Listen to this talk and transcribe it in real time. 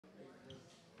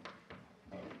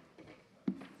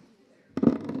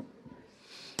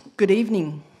Good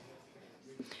evening,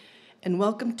 and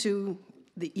welcome to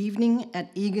the Evening at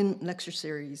Egan lecture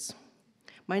series.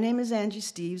 My name is Angie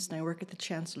Steves, and I work at the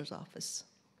Chancellor's Office.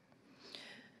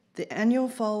 The annual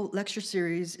fall lecture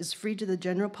series is free to the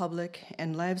general public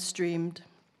and live streamed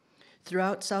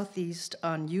throughout Southeast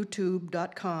on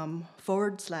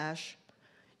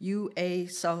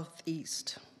youtube.com/UA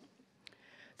Southeast.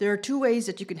 There are two ways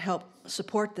that you can help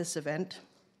support this event.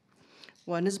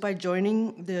 One is by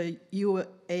joining the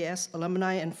UAS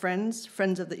alumni and friends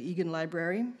of the Egan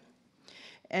Library,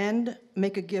 and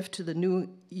make a gift to the new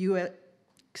UASAA,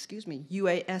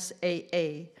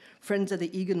 Friends of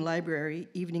the Egan Library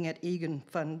Evening at Egan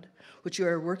Fund, which you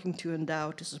are working to endow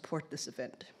to support this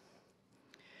event.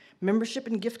 Membership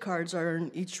and gift cards are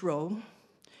in each row.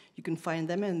 You can find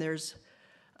them, and there's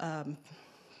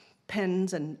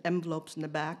pens and envelopes in the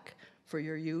back for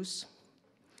your use.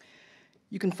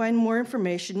 You can find more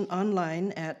information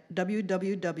online at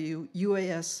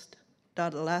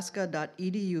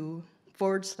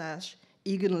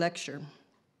www.uas.alaska.edu/Egan Lecture.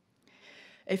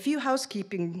 A few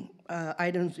housekeeping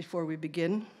items before we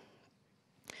begin.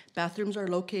 Bathrooms are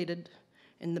located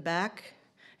in the back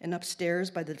and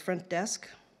upstairs by the front desk.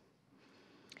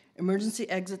 Emergency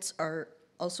exits are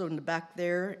also in the back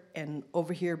there and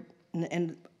over here in the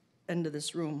end of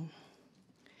this room.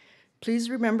 Please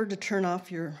remember to turn off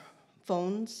your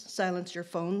phones, silence your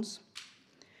phones.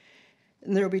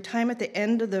 And there will be time at the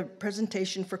end of the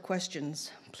presentation for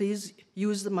questions. Please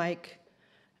use the mic,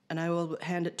 and I will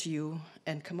hand it to you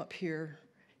and come up here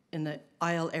in the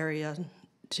aisle area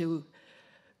to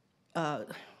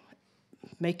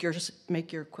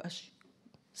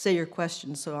say your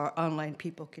questions so our online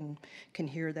people can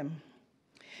hear them.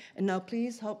 And now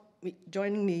please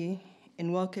join me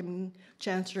in welcoming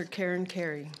Chancellor Karen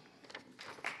Carey.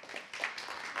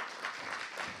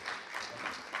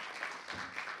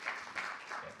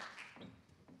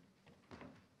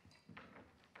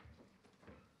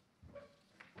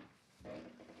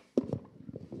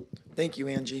 Thank you,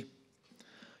 Angie.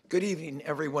 Good evening,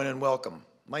 everyone, and welcome.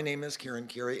 My name is Karen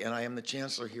Carey, and I am the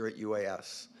Chancellor here at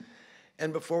UAS.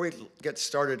 And before we get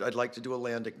started, I'd like to do a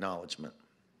land acknowledgement.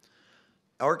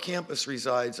 Our campus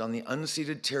resides on the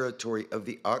unceded territory of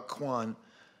the Occoquan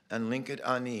and Tlingit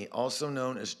Ani, also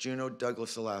known as Juneau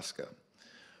Douglas, Alaska.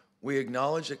 We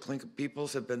acknowledge that Tlingit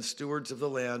peoples have been stewards of the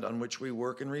land on which we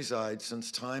work and reside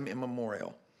since time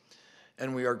immemorial,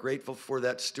 and we are grateful for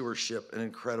that stewardship and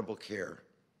incredible care.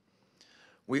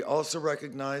 We also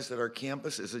recognize that our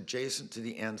campus is adjacent to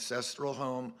the ancestral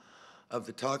home of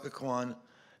the Occoquan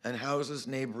and houses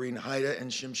neighboring Haida and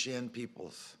Tsimshian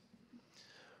peoples.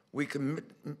 We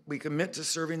commit to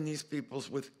serving these peoples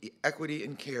with equity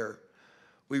and care.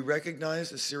 We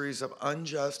recognize a series of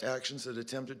unjust actions that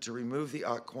attempted to remove the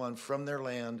Occoquan from their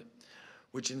land,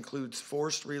 which includes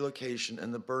forced relocation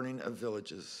and the burning of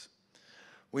villages.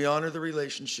 We honor the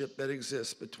relationship that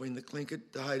exists between the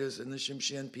Tlingit, the Haidas, and the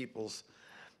Tsimshian peoples,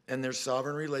 and their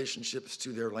sovereign relationships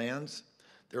to their lands,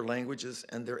 their languages,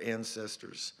 and their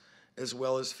ancestors, as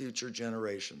well as future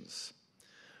generations.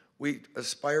 We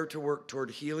aspire to work toward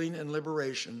healing and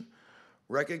liberation,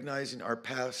 recognizing our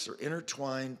paths are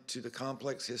intertwined to the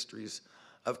complex histories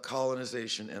of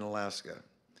colonization in Alaska.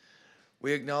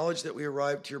 We acknowledge that we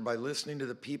arrived here by listening to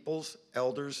the people's,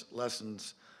 elders'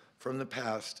 lessons from the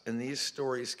past, and these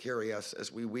stories carry us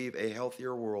as we weave a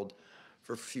healthier world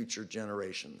for future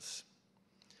generations.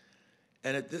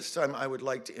 And at this time, I would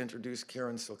like to introduce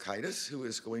Karen Silkaitis, who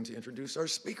is going to introduce our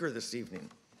speaker this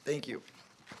evening. Thank you.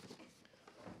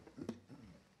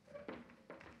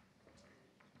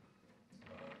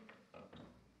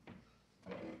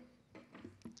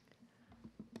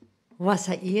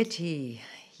 Wasa'iati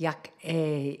yak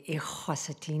e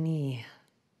ichosatini.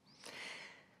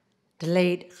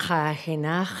 Delayed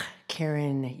chahinach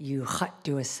Karen yu chat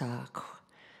duasak.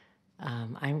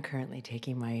 I'm currently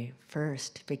taking my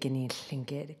first beginning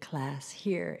Tlingit class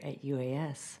here at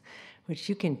UAS, which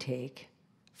you can take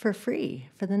for free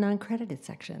for the non-credited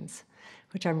sections,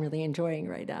 which I'm really enjoying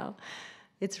right now.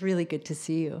 It's really good to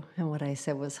see you. And what I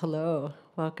said was, hello,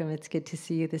 welcome, it's good to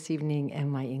see you this evening.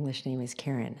 And my English name is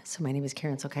Karen. So my name is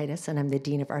Karen Silkaitis, and I'm the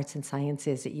Dean of Arts and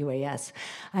Sciences at UAS.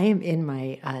 I am in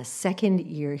my second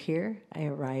year here. I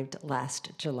arrived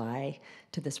last July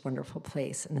to this wonderful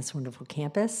place and this wonderful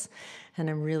campus. And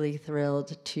I'm really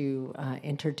thrilled to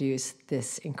introduce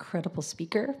this incredible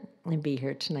speaker and be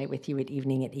here tonight with you at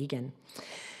Evening at Egan.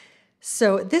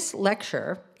 So this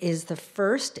lecture is the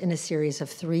first in a series of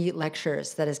 3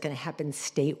 lectures that is going to happen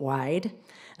statewide.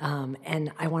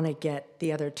 And I want to get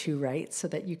the other 2 right so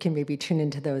that you can maybe tune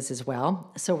into those as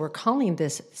well. So we're calling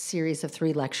this series of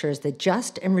 3 lectures the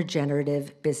Just and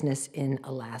Regenerative Business in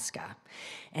Alaska.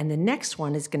 And the next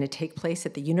one is going to take place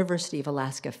at the University of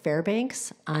Alaska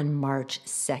Fairbanks on March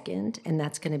 2nd, and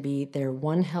that's going to be their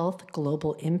One Health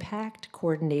Global Impact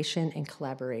Coordination and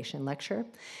Collaboration lecture.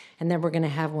 And then we're going to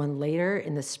have one later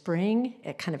in the spring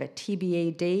at kind of a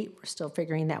TBA date. We're still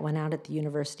figuring that one out at the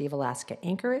University of Alaska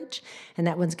Anchorage, and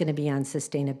that one's going to be on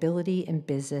sustainability and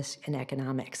business and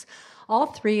economics. All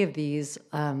 3 of these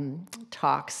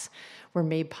talks were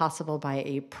made possible by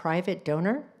a private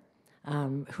donor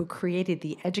who created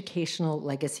the Educational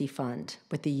Legacy Fund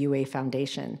with the UA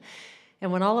Foundation.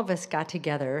 And when all of us got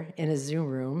together in a Zoom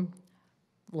room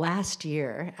last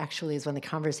year, actually, is when the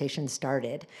conversation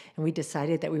started, and we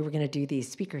decided that we were going to do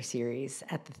these speaker series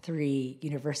at the 3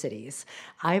 universities,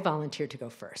 I volunteered to go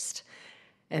first.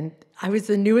 And I was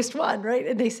the newest one, right?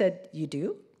 And they said, "You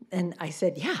do?" And I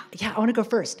said, yeah, I want to go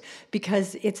first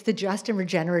because it's the Just and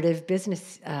Regenerative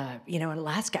Business, in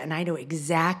Alaska, and I know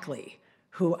exactly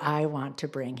who I want to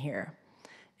bring here.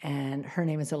 And her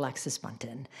name is Alexis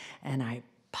Bunten. And I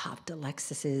popped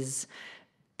Alexis's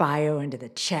bio into the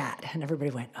chat, and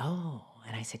everybody went, "Oh."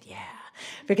 And I said, "Yeah."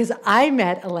 Because I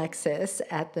met Alexis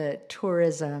at the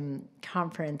tourism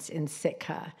conference in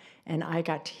Sitka, and I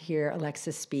got to hear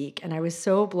Alexis speak, and I was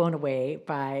so blown away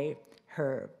by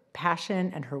her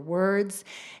passion and her words.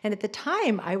 And at the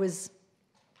time, I was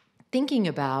thinking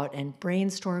about and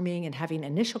brainstorming and having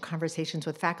initial conversations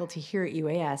with faculty here at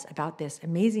UAS about this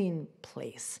amazing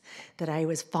place that I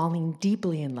was falling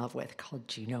deeply in love with called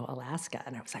Juneau, Alaska.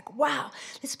 And I was like, wow,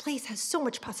 this place has so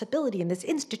much possibility and this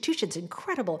institution's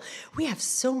incredible. We have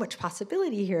so much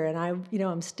possibility here. And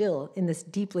I'm still in this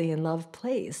deeply in love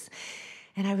place.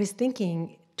 And I was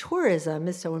thinking, tourism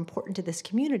is so important to this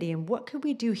community, and what could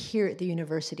we do here at the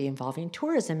university involving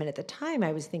tourism? And at the time,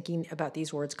 I was thinking about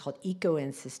these words called eco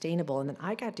and sustainable, and then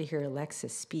I got to hear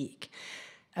Alexis speak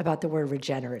about the word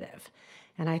regenerative.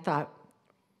 And I thought,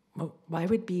 well, why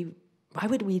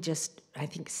would we just, I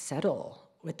think, settle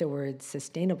with the word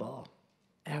sustainable,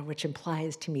 which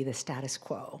implies to me the status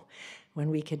quo,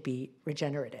 when we could be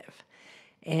regenerative?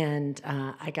 And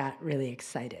I got really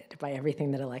excited by everything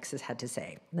that Alexis had to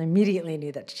say. And I immediately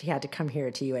knew that she had to come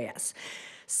here to UAS.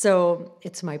 So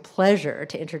it's my pleasure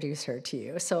to introduce her to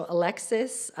you. So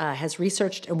Alexis has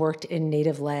researched and worked in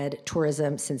Native-led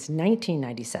tourism since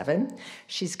 1997.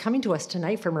 She's coming to us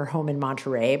tonight from her home in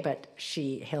Monterey, but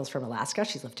she hails from Alaska.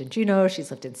 She's lived in Juneau. She's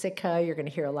lived in Sitka. You're going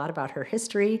to hear a lot about her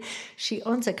history. She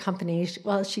owns a company.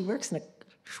 She works in a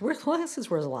Alexis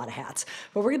wears a lot of hats,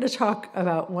 but we're going to talk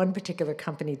about one particular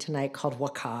company tonight called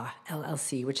Waka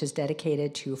LLC, which is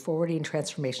dedicated to forwarding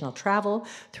transformational travel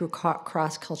through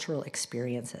cross-cultural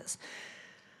experiences.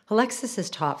 Alexis has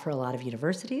taught for a lot of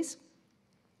universities,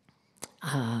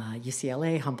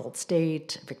 UCLA, Humboldt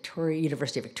State,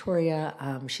 University of Victoria.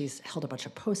 She's held a bunch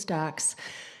of postdocs.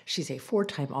 She's a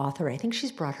 4-time author. I think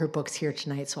she's brought her books here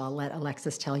tonight, so I'll let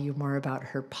Alexis tell you more about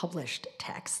her published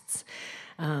texts.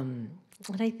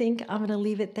 And I think I'm going to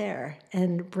leave it there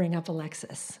and bring up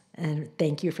Alexis. And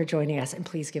thank you for joining us. And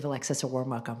please give Alexis a warm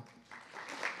welcome.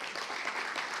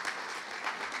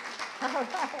 All right.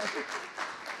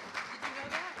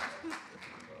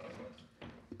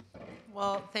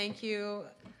 Well, thank you,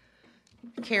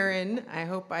 Karen. I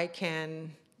hope I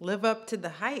can live up to the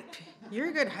hype. You're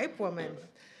a good hype woman.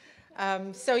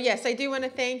 So yes, I do want to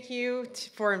thank you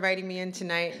for inviting me in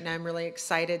tonight, and I'm really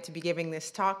excited to be giving this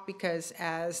talk because,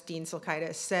 as Dean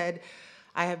Silkaitis said,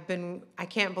 I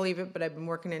can't believe it, but I've been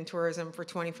working in tourism for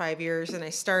 25 years, and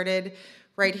I started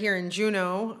right here in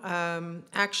Juneau,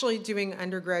 actually doing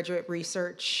undergraduate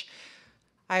research.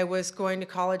 I was going to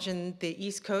college in the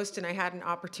East Coast, and I had an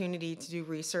opportunity to do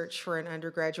research for an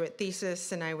undergraduate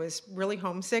thesis, and I was really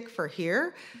homesick for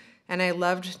here, and I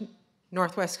loved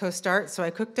Northwest Coast art, so I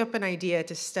cooked up an idea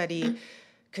to study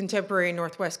contemporary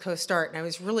Northwest Coast art, and I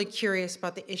was really curious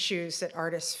about the issues that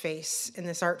artists face in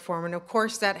this art form, and of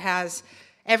course that has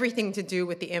everything to do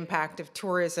with the impact of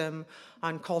tourism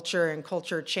on culture and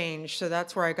culture change, so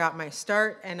that's where I got my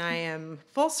start, and I am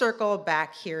full circle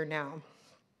back here now.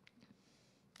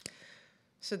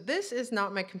 So this is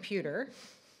not my computer,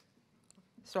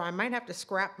 so I might have to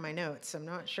scrap my notes, I'm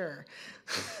not sure.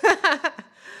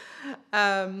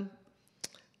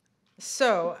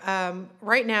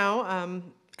 Right now,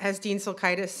 as Dean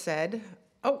Silkaitis said,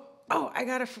 I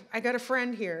got a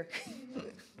friend here.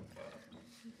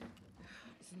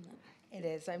 It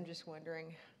is. I'm just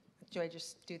wondering, do I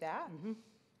just do that? Mm-hmm.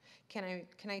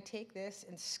 can I take this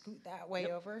and scoot that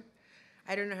way over?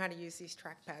 I don't know how to use these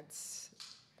trackpads.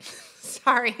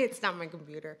 Sorry, it's not my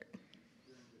computer.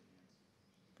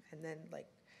 And then like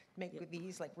make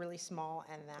these like really small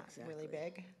and that really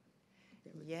big.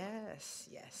 Yes,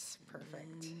 yes,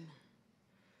 perfect.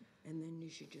 And then you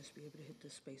should just be able to hit the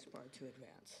space bar to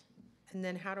advance. And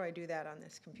then how do I do that on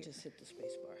this computer? Just hit the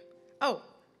space bar. Oh,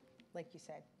 like you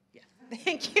said. Yeah.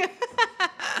 Thank you.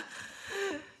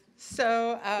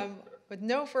 So with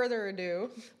no further ado,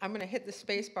 I'm going to hit the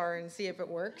space bar and see if it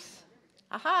works.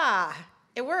 Aha,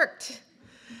 it worked.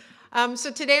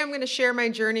 So today I'm going to share my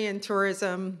journey in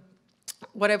tourism,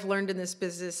 what I've learned in this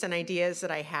business, and ideas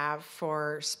that I have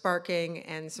for sparking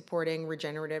and supporting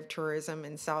regenerative tourism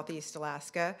in Southeast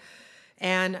Alaska.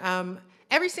 And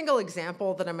every single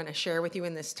example that I'm going to share with you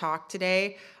in this talk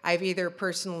today, I've either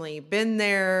personally been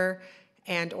there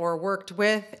and or worked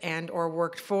with and or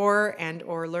worked for and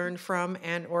or learned from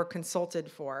and or consulted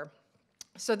for.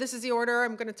 So this is the order.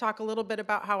 I'm going to talk a little bit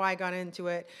about how I got into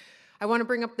it. I want to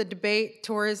bring up the debate,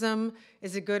 tourism,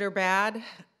 is it good or bad?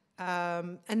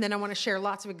 And then I want to share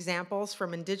lots of examples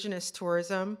from Indigenous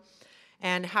tourism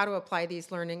and how to apply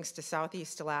these learnings to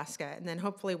Southeast Alaska. And then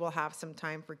hopefully we'll have some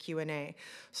time for Q&A.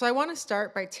 So I want to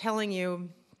start by telling you,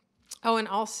 oh, and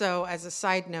also as a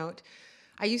side note,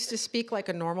 I used to speak like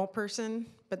a normal person,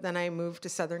 but then I moved to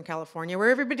Southern California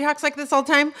where everybody talks like this all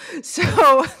the time.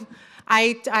 So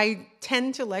I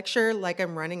tend to lecture like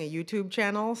I'm running a YouTube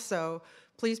channel. So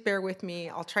please bear with me.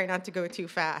 I'll try not to go too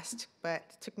fast, but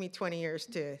it took me 20 years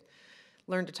to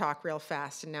learn to talk real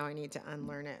fast, and now I need to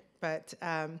unlearn it. But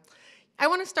I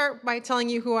want to start by telling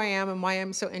you who I am and why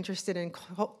I'm so interested in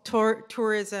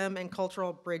tourism and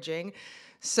cultural bridging.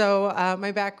 So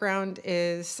my background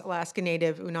is Alaska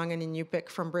Native, Unangan and Yupik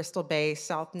from Bristol Bay,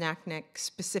 South Naknek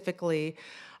specifically.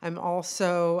 I'm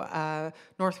also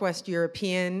Northwest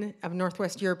European, of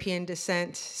Northwest European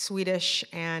descent, Swedish,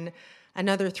 and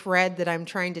another thread that I'm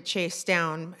trying to chase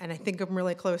down, and I think I'm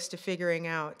really close to figuring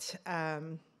out.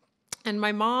 And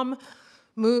my mom,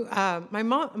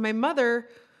 my mother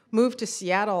moved to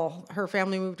Seattle. Her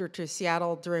family moved her to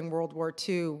Seattle during World War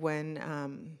II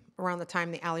when around the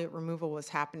time the Aleut removal was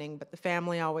happening, but the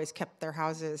family always kept their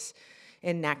houses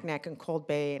in Naknek and Cold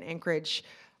Bay and Anchorage.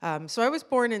 So I was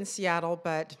born in Seattle,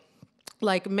 but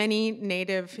like many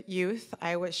Native youth,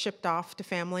 I was shipped off to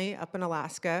family up in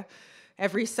Alaska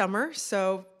every summer,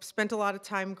 so spent a lot of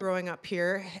time growing up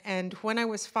here. And when I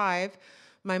was 5,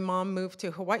 my mom moved to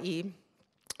Hawaii,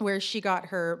 where she got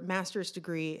her master's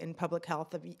degree in public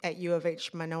health at U of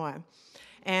H Manoa.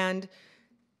 And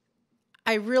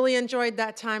I really enjoyed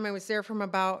that time. I was there from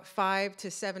about 5 to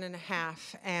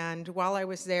 7.5. And while I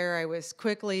was there, I was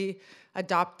quickly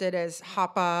adopted as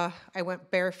Hapa. I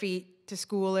went bare feet to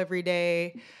school every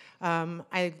day.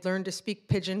 I learned to speak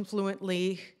Pidgin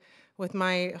fluently with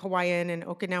my Hawaiian and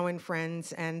Okinawan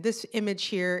friends. And this image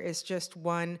here is just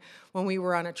one when we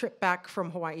were on a trip back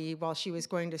from Hawaii while she was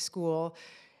going to school.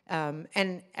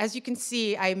 And as you can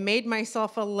see, I made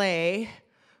myself a lei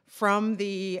from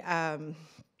the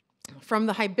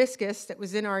hibiscus that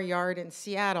was in our yard in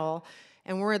Seattle.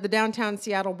 And we're at the downtown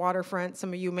Seattle waterfront.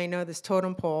 Some of you may know this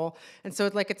totem pole. And so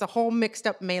it's a whole mixed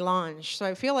up melange. So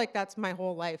I feel like that's my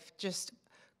whole life, just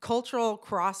cultural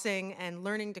crossing and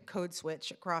learning to code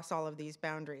switch across all of these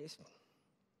boundaries.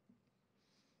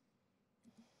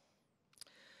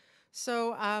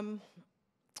 So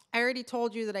I already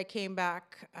told you that I came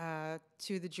back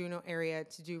to the Juneau area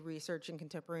to do research in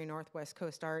contemporary Northwest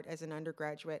Coast art as an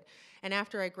undergraduate. And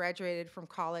after I graduated from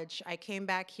college, I came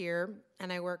back here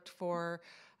and I worked for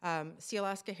Sea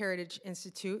Alaska Heritage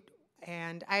Institute.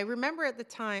 And I remember at the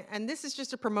time, and this is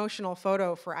just a promotional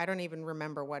photo for, I don't even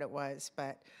remember what it was,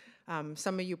 but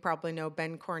some of you probably know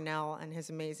Ben Cornell and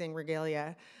his amazing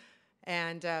regalia.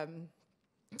 And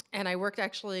I worked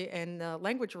actually in the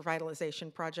language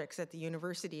revitalization projects at the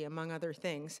university, among other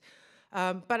things.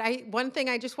 But one thing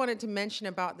I just wanted to mention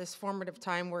about this formative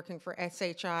time working for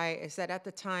SHI is that at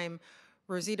the time,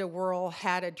 Rosita Whirl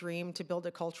had a dream to build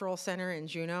a cultural center in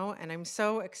Juneau, and I'm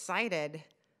so excited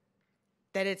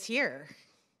that it's here.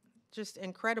 Just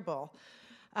incredible.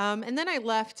 And then I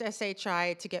left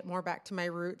SHI to get more back to my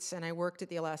roots, and I worked at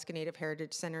the Alaska Native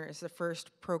Heritage Center as the first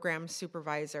program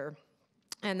supervisor.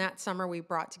 And that summer, we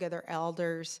brought together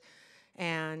elders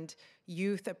and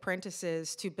youth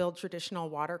apprentices to build traditional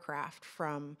watercraft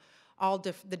from all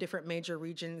the different major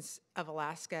regions of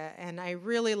Alaska. And I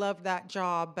really loved that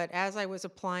job, but as I was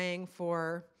applying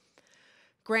for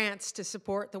grants to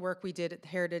support the work we did at the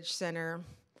Heritage Center,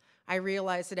 I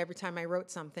realized that every time I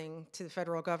wrote something to the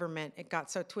federal government, it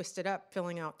got so twisted up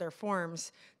filling out their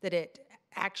forms that it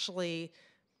actually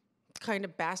kind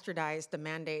of bastardized the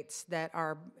mandates that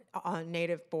our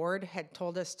Native board had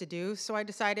told us to do. So I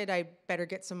decided I better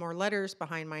get some more letters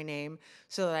behind my name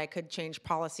so that I could change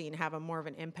policy and have more of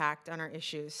an impact on our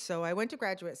issues. So I went to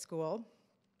graduate school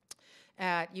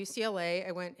at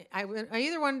UCLA. I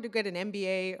either wanted to get an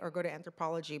MBA or go to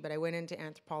anthropology, but I went into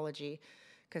anthropology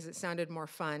because it sounded more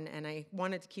fun, and I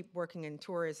wanted to keep working in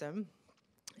tourism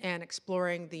and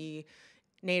exploring the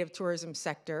Native tourism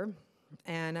sector.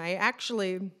 And I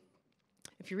actually,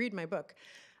 if you read my book,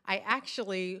 I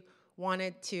actually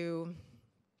wanted to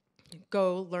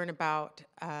go learn about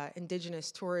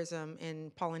indigenous tourism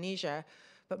in Polynesia,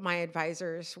 but my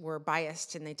advisors were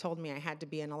biased and they told me I had to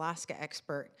be an Alaska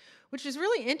expert, which is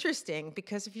really interesting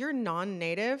because if you're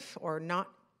non-native or not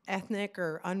ethnic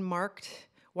or unmarked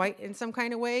white in some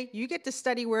kind of way, you get to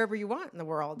study wherever you want in the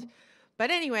world. But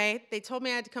anyway, they told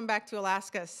me I had to come back to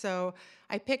Alaska, so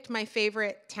I picked my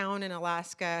favorite town in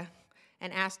Alaska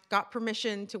and got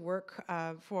permission to work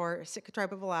for Sitka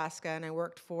Tribe of Alaska, and I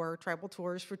worked for Tribal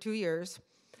Tours for 2 years.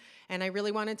 And I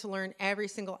really wanted to learn every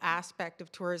single aspect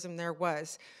of tourism there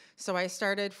was. So I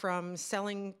started from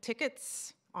selling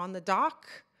tickets on the dock,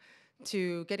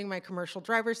 to getting my commercial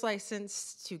driver's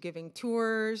license, to giving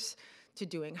tours, to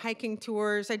doing hiking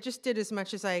tours. I just did as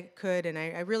much as I could, and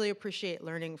I really appreciate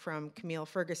learning from Camille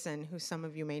Ferguson, who some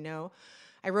of you may know.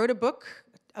 I wrote a book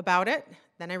about it,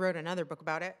 then I wrote another book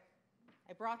about it.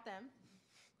 I brought them.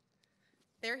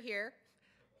 They're here.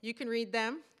 You can read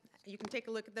them. You can take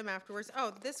a look at them afterwards.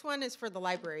 Oh, this one is for the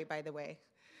library, by the way.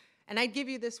 And I'd give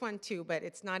you this one too, but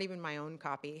it's not even my own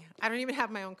copy. I don't even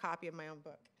have my own copy of my own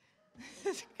book.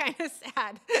 It's kind of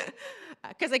sad,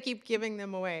 because I keep giving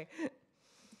them away.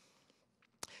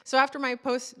 So after my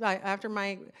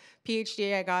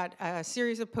PhD, I got a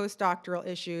series of postdoctoral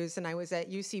issues, and I was at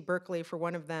UC Berkeley for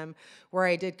one of them, where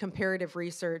I did comparative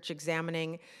research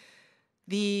examining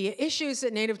the issues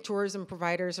that Native tourism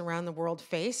providers around the world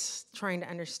face, trying to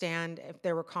understand if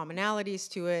there were commonalities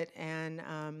to it. And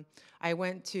I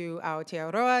went to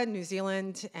Aotearoa, New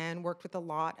Zealand, and worked with a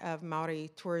lot of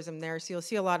Maori tourism there. So you'll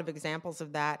see a lot of examples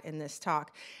of that in this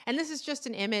talk. And this is just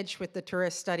an image with the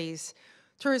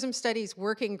Tourism Studies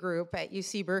Working Group at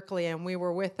UC Berkeley, and we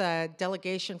were with a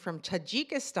delegation from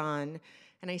Tajikistan,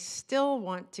 and I still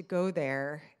want to go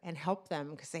there and help them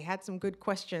because they had some good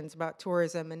questions about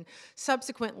tourism. And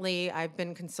subsequently, I've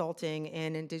been consulting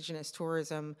in indigenous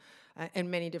tourism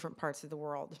in many different parts of the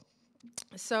world.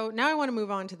 So now I want to move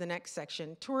on to the next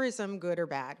section, tourism, good or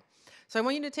bad. So I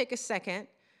want you to take a second,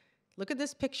 look at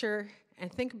this picture,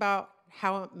 and think about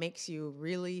how it makes you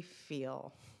really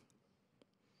feel.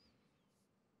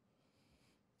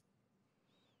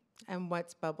 And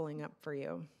what's bubbling up for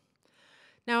you.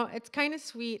 Now, it's kind of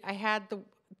sweet.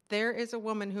 There is a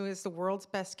woman who is the world's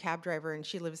best cab driver, and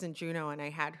she lives in Juneau, and I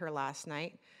had her last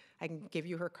night. I can give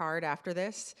you her card after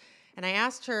this. And I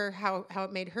asked her how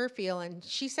it made her feel, and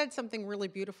she said something really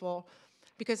beautiful,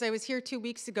 because I was here 2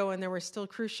 weeks ago, and there were still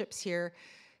cruise ships here,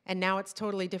 and now it's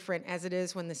totally different, as it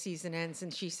is when the season ends.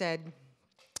 And she said,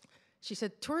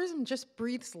 tourism just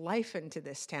breathes life into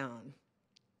this town.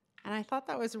 And I thought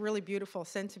that was a really beautiful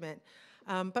sentiment.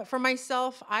 But for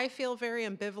myself, I feel very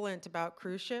ambivalent about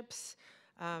cruise ships.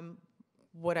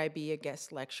 Would I be a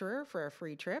guest lecturer for a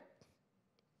free trip?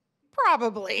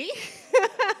 Probably.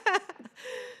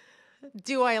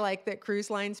 Do I like that cruise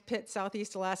lines pit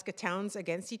Southeast Alaska towns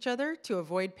against each other to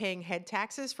avoid paying head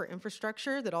taxes for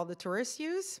infrastructure that all the tourists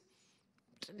use?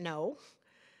 No.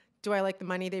 Do I like the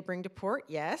money they bring to port?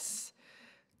 Yes.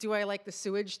 Do I like the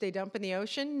sewage they dump in the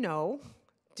ocean? No.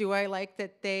 Do I like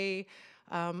that they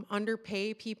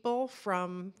underpay people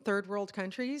from third world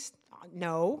countries?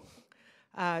 No.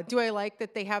 Do I like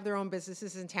that they have their own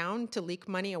businesses in town to leak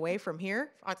money away from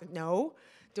here? No.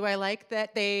 Do I like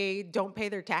that they don't pay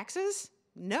their taxes?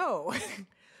 No.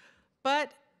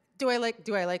 But do I like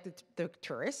the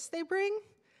tourists they bring?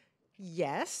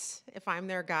 Yes. If I'm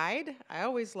their guide, I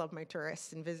always love my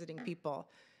tourists and visiting people.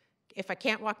 If I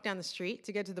can't walk down the street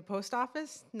to get to the post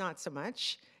office, not so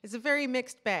much. It's a very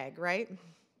mixed bag, right?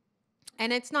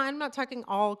 And I'm not talking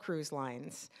all cruise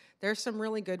lines. There's some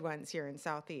really good ones here in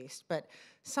Southeast, but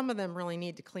some of them really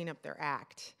need to clean up their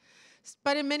act.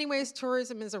 But in many ways,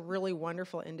 tourism is a really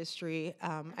wonderful industry.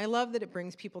 I love that it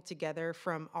brings people together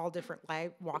from all different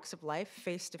walks of life,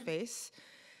 face to face.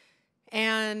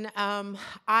 And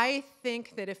I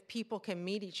think that if people can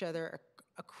meet each other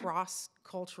across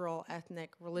cultural,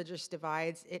 ethnic, religious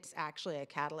divides, it's actually a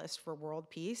catalyst for world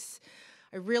peace.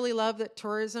 I really love that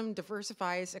tourism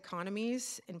diversifies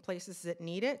economies in places that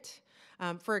need it.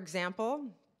 For example,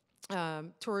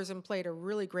 tourism played a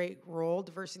really great role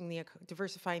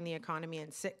diversifying the economy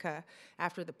in Sitka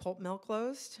after the pulp mill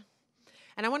closed.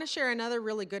 And I want to share another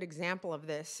really good example of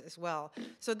this as well.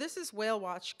 So this is Whale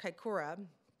Watch Kaikoura.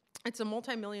 It's a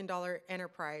multi-million-dollar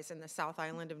enterprise in the South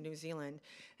Island of New Zealand.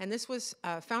 And this was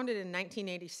founded in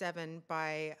 1987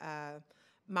 by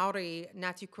Maori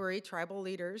Ngāti tribal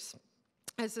leaders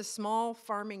as a small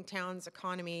farming town's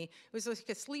economy. It was like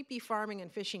a sleepy farming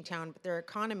and fishing town, but their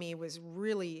economy was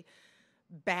really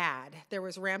bad. There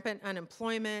was rampant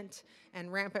unemployment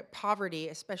and rampant poverty,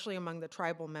 especially among the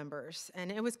tribal members.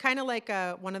 And it was kind of like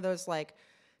one of those like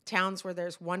towns where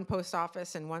there's one post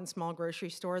office and one small grocery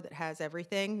store that has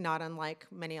everything, not unlike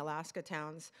many Alaska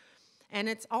towns. And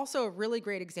it's also a really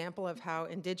great example of how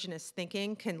Indigenous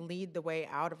thinking can lead the way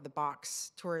out of the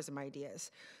box tourism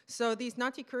ideas. So these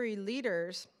Ngāti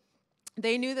leaders,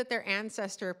 they knew that their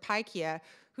ancestor Paikia,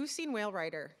 who's seen Whale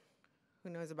Rider? Who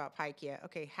knows about Paikia?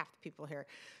 Okay, half the people here.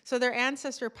 So their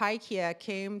ancestor Paikia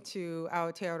came to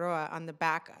Aotearoa on the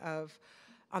back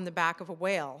of a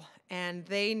whale, and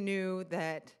they knew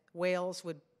that whales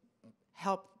would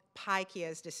help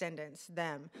Paikia's descendants,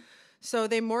 them. So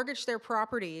they mortgaged their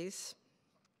properties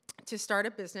to start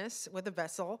a business with a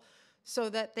vessel so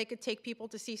that they could take people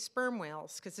to see sperm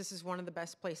whales, because this is one of the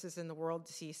best places in the world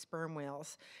to see sperm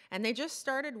whales. And they just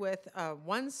started with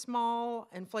one small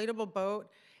inflatable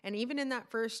boat, and even in that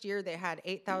first year, they had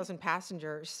 8,000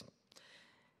 passengers.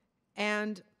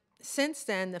 And since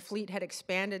then, the fleet had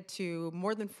expanded to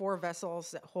more than 4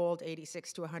 vessels that hold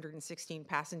 86 to 116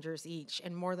 passengers each,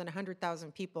 and more than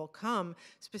 100,000 people come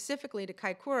specifically to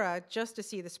Kaikoura just to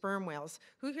see the sperm whales.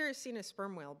 Who here has seen a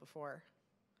sperm whale before?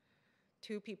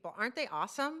 2 people. Aren't they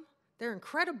awesome? They're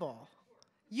incredible.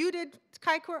 You did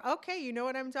Kaikoura? Okay, you know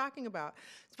what I'm talking about.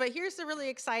 But here's the really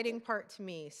exciting part to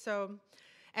me. So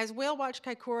as Whale Watch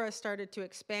Kaikoura started to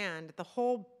expand, the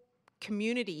whole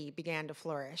community began to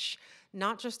flourish,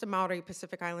 not just the Maori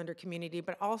Pacific Islander community,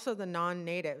 but also the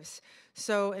non-natives.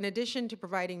 So in addition to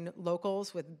providing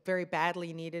locals with very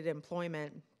badly needed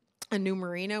employment, a new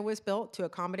marina was built to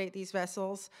accommodate these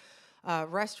vessels.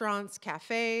 Restaurants,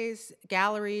 cafes,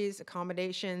 galleries,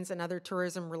 accommodations, and other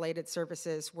tourism-related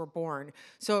services were born.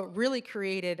 So it really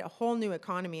created a whole new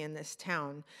economy in this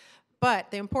town.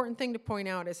 But the important thing to point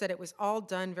out is that it was all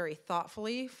done very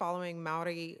thoughtfully, following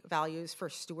Maori values for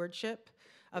stewardship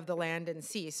of the land and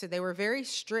sea. So they were very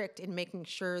strict in making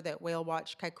sure that Whale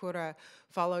Watch Kaikoura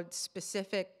followed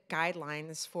specific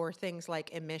guidelines for things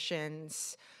like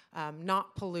emissions,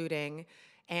 not polluting.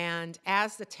 And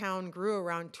as the town grew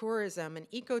around tourism and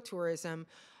ecotourism,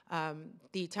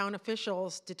 the town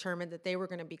officials determined that they were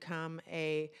going to become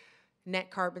a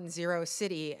net carbon zero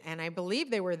city. And I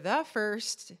believe they were the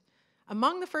first,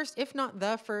 among the first, if not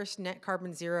the first, net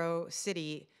carbon zero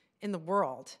city in the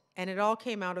world. And it all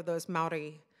came out of those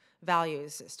Maori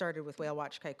values that started with Whale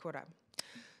Watch Kaikoura.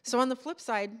 So on the flip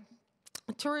side,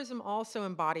 tourism also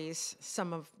embodies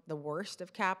some of the worst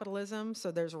of capitalism.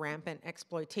 So there's rampant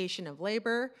exploitation of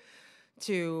labor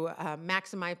to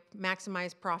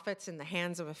maximize profits in the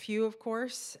hands of a few, of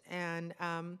course. And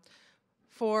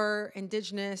for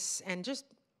Indigenous and just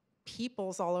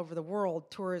peoples all over the world,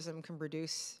 tourism can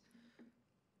reduce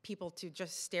people to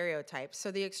just stereotypes. So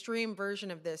the extreme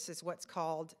version of this is what's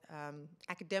called,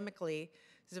 academically,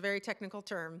 this is a very technical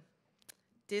term,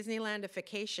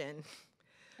 Disneylandification.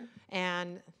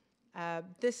 And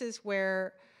this is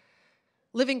where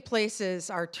living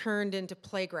places are turned into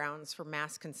playgrounds for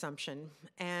mass consumption.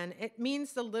 And it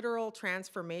means the literal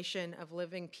transformation of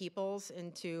living peoples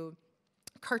into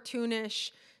cartoonish,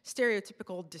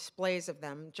 stereotypical displays of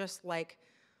them, just like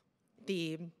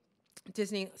the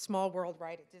Disney Small World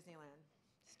ride at Disneyland.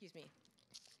 Excuse me,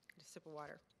 just a sip of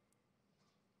water.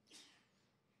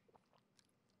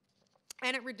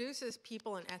 And it reduces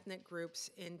people and ethnic groups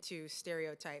into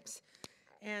stereotypes.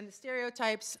 And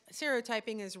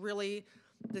stereotyping is really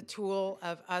the tool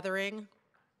of othering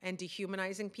and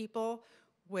dehumanizing people,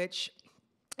 which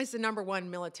is the #1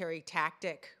 military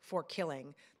tactic for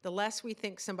killing. The less we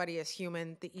think somebody is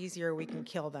human, the easier we can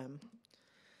kill them.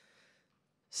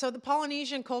 So the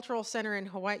Polynesian Cultural Center in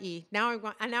Hawaii, now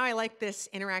I like this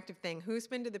interactive thing. Who's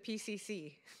been to the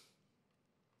PCC?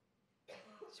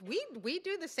 We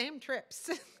do the same trips.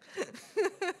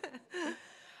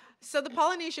 So the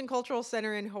Polynesian Cultural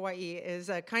Center in Hawaii is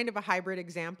a kind of a hybrid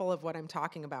example of what I'm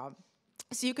talking about.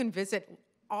 So you can visit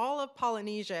all of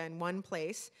Polynesia in one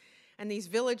place. And these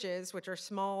villages, which are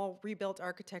small, rebuilt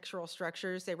architectural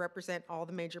structures, they represent all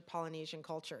the major Polynesian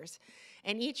cultures.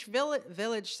 And each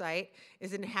village site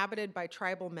is inhabited by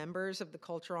tribal members of the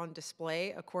culture on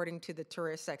display according to the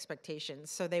tourists'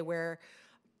 expectations. So they wear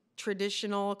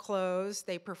traditional clothes.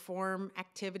 They perform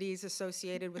activities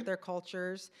associated with their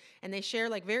cultures, and they share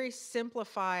like very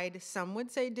simplified, some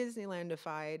would say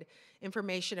Disneylandified,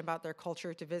 information about their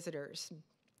culture to visitors.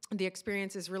 The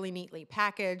experience is really neatly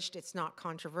packaged. It's not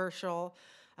controversial.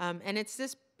 And it's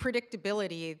this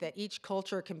predictability that each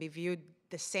culture can be viewed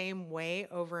the same way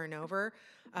over and over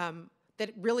that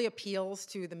really appeals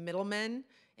to the middlemen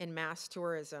in mass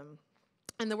tourism.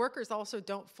 And the workers also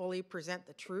don't fully present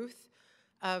the truth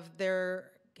of their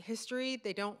history.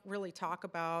 They don't really talk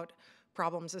about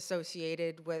problems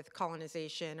associated with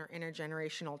colonization or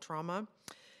intergenerational trauma.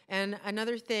 And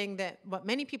another thing that what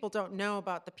many people don't know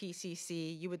about the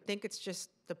PCC, you would think it's just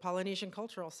the Polynesian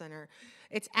Cultural Center.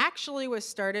 It's actually was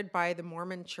started by the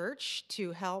Mormon Church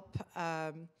to help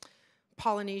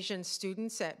Polynesian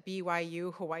students at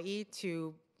BYU, Hawaii,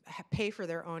 to pay for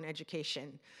their own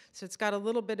education. So it's got a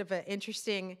little bit of an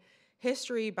interesting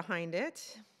history behind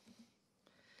it.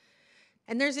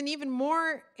 And there's an even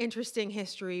more interesting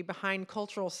history behind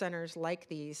cultural centers like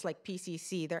these, like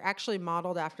PCC. They're actually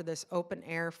modeled after this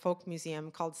open-air folk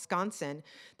museum called Skansen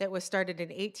that was started in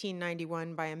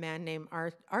 1891 by a man named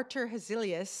Arthur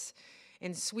Hazelius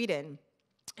in Sweden.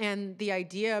 And the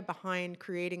idea behind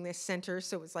creating this center,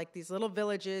 so it was like these little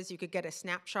villages, you could get a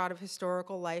snapshot of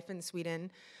historical life in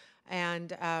Sweden,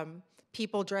 and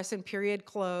people dress in period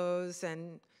clothes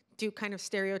and do kind of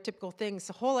stereotypical things.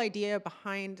 The whole idea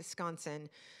behind Skansen,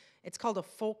 it's called a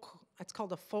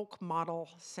folk model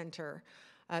center,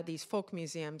 these folk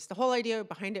museums. The whole idea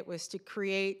behind it was to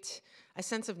create a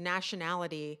sense of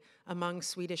nationality among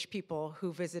Swedish people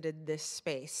who visited this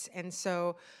space. And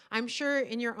so I'm sure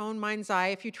in your own mind's eye,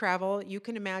 if you travel, you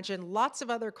can imagine lots of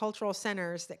other cultural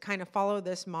centers that kind of follow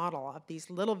this model of these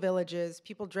little villages,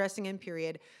 people dressing in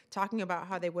period, talking about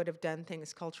how they would have done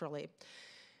things culturally.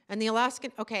 And the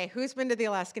Alaskan, okay, who's been to the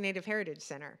Alaska Native Heritage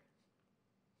Center?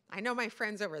 I know my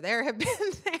friends over there have been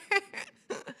there.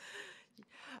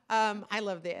 I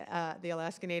love the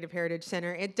Alaska Native Heritage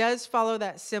Center. It does follow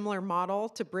that similar model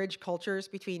to bridge cultures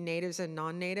between natives and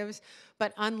non-natives,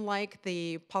 but unlike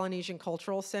the Polynesian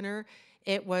Cultural Center,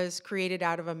 it was created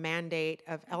out of a mandate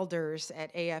of elders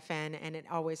at AFN, and it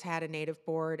always had a native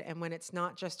board. And when it's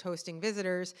not just hosting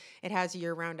visitors, it has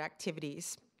year-round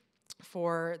activities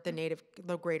for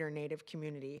the greater native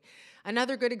community.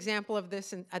 Another good example of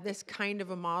this, this kind of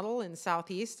a model in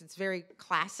Southeast, it's very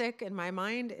classic in my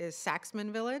mind, is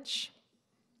Saxman Village.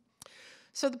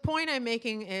 So the point I'm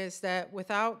making is that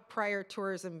without prior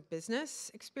tourism business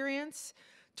experience,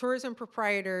 tourism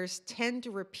proprietors tend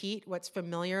to repeat what's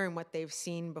familiar and what they've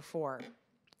seen before.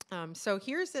 So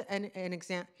here's an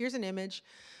example. Here's an image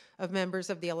of members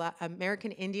of the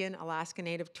American Indian Alaska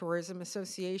Native Tourism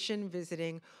Association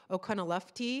visiting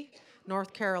Oconaluftee,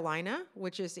 North Carolina,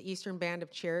 which is the Eastern Band of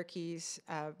Cherokee's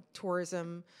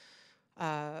tourism.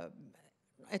 I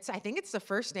think it's the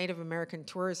first Native American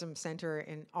tourism center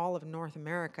in all of North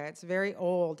America. It's very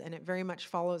old, and it very much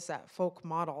follows that folk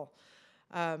model.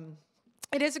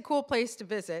 It is a cool place to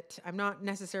visit. I'm not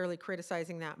necessarily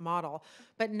criticizing that model,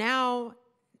 but now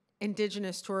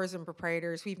Indigenous tourism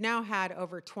proprietors, we've now had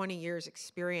over 20 years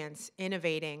experience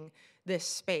innovating this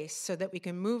space so that we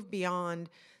can move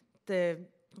beyond the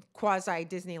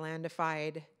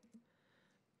quasi-Disneylandified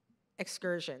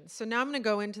excursions. So now I'm going to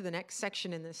go into the next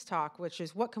section in this talk, which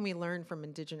is what can we learn from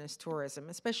Indigenous tourism,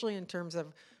 especially in terms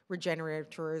of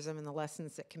regenerative tourism and the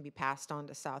lessons that can be passed on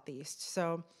to Southeast.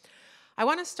 So I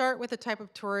want to start with a type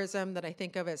of tourism that I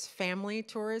think of as family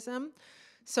tourism.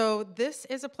 So this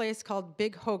is a place called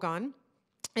Big Hogan.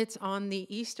 It's on the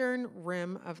eastern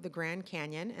rim of the Grand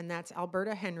Canyon, and that's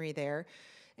Alberta Henry there.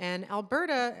 And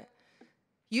Alberta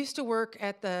used to work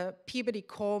at the Peabody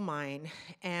coal mine,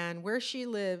 and where she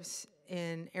lives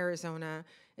in Arizona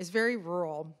is very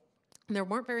rural. And there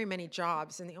weren't very many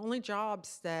jobs, and the only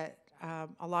jobs that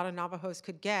a lot of Navajos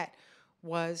could get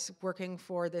was working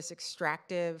for this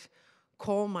extractive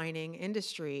coal mining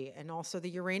industry and also the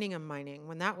uranium mining.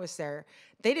 When that was there,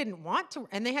 they didn't want to,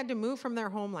 and they had to move from their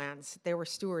homelands. They were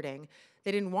stewarding.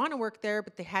 They didn't want to work there,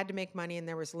 but they had to make money, and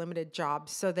there was limited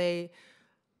jobs. So they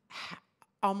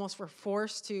almost were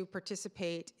forced to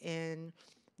participate in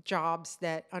jobs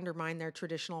that undermine their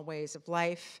traditional ways of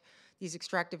life. These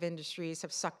extractive industries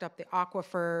have sucked up the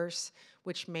aquifers,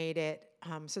 which made it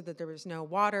so that there was no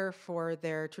water for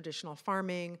their traditional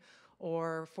farming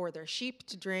or for their sheep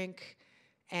to drink.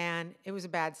 And it was a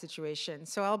bad situation.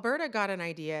 So Alberta got an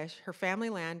idea. Her family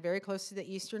land, very close to the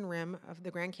eastern rim of the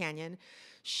Grand Canyon.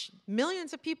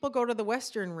 Millions of people go to the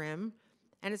western rim,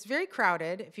 and it's very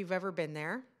crowded, if you've ever been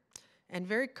there, and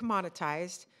very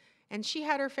commoditized. And she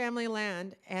had her family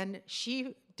land, and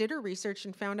she did her research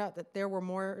and found out that there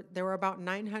were about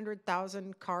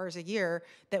 900,000 cars a year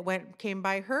that came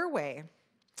by her way.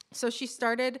 So she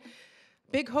started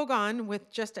Big Hogan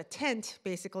with just a tent,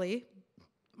 basically,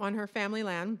 on her family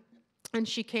land. And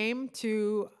she came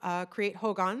to create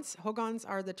hogans. Hogans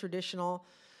are the traditional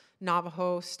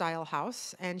Navajo-style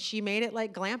house. And she made it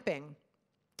like glamping.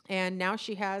 And now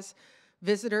she has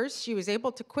visitors. She was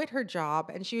able to quit her job,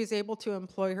 and she was able to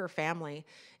employ her family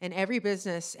in every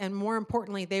business. And more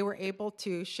importantly, they were able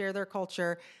to share their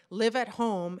culture, live at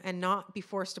home, and not be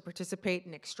forced to participate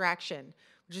in extraction,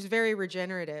 which is very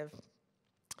regenerative.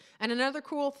 And another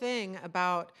cool thing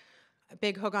about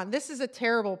Big Hogan, this is a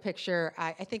terrible picture.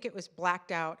 I think it was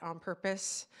blacked out on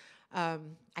purpose.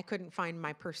 I couldn't find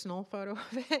my personal photo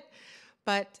of it.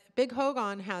 But Big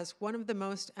Hogan has one of the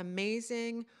most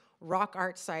amazing rock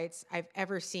art sites I've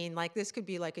ever seen. Like, this could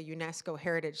be like a UNESCO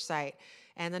heritage site.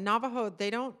 And the Navajo,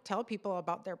 they don't tell people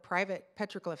about their private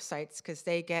petroglyph sites because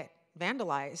they get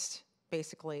vandalized,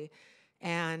 basically.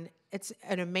 And it's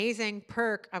an amazing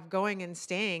perk of going and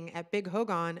staying at Big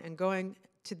Hogan and going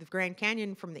to the Grand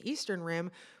Canyon from the Eastern Rim,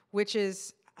 which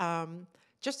is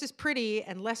just as pretty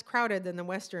and less crowded than the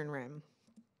Western Rim.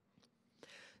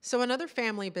 So another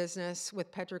family business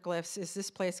with petroglyphs is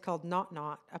this place called Not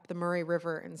Not up the Murray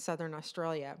River in southern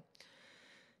Australia.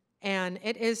 And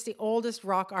it is the oldest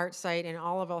rock art site in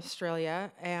all of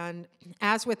Australia. And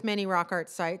as with many rock art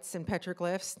sites and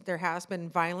petroglyphs, there has been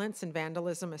violence and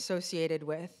vandalism associated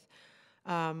with.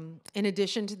 In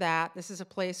addition to that, this is a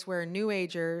place where New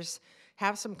Agers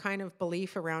have some kind of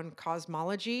belief around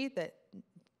cosmology that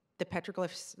the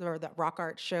petroglyphs or that rock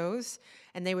art shows,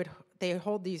 and they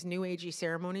hold these New Agey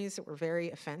ceremonies that were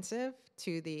very offensive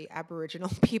to the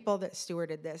Aboriginal people that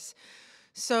stewarded this.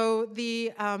 So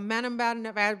the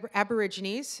Manambadan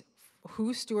Aborigines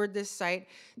who steward this site,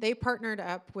 they partnered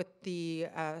up with the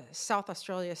South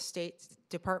Australia State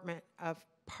Department of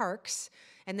Parks,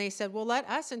 and they said, well, let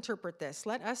us interpret this.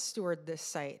 Let us steward this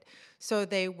site. So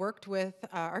they worked with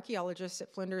archaeologists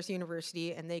at Flinders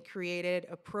University, and they created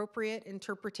appropriate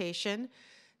interpretation.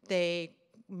 They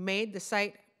made the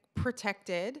site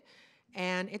protected,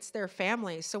 and it's their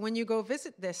family. So when you go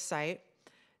visit this site,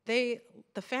 the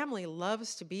family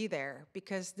loves to be there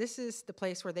because this is the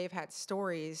place where they've had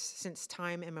stories since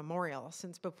time immemorial,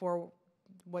 since before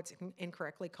what's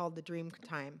incorrectly called the dream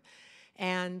time.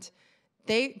 And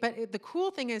but the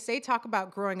cool thing is they talk about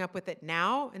growing up with it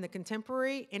now in the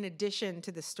contemporary in addition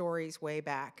to the stories way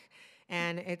back.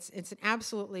 And it's an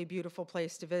absolutely beautiful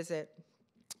place to visit.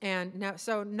 And now,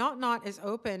 so Not Not is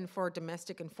open for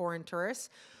domestic and foreign tourists,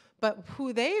 but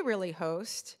who they really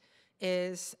host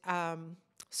is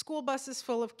school buses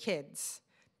full of kids.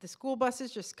 The school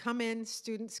buses just come in,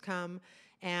 students come,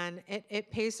 and it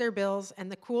pays their bills.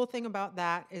 And the cool thing about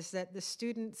that is that the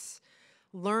students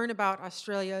learn about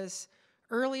Australia's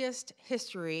earliest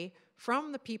history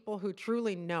from the people who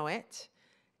truly know it,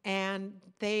 and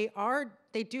they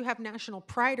do have national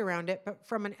pride around it, but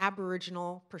from an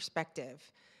Aboriginal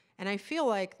perspective. And I feel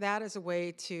like that is a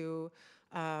way to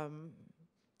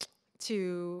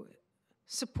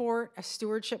support a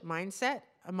stewardship mindset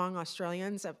among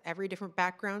Australians of every different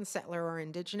background, settler or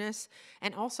Indigenous,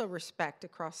 and also respect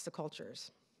across the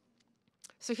cultures.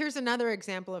 So here's another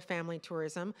example of family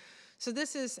tourism. So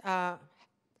this is,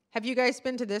 have you guys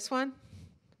been to this one?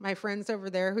 My friends over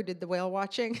there who did the whale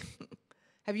watching.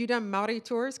 Have you done Maori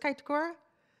tours, Kaitakora?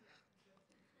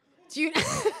 Do you?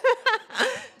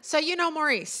 So you know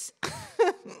Maurice.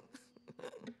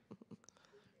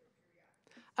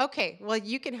 Okay, well,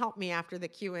 you can help me after the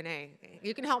Q&A.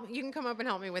 You can come up and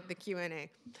help me with the Q&A.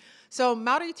 So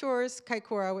Maori Tours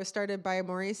Kaikoura was started by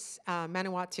Maurice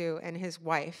Manawatu and his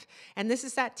wife. And this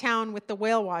is that town with the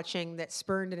whale watching that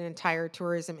spurned an entire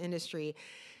tourism industry.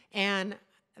 And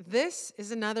this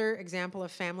is another example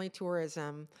of family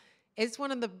tourism. It's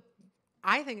one of the,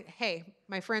 I think, hey,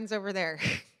 my friends over there,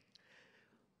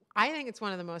 I think it's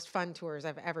one of the most fun tours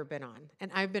I've ever been on.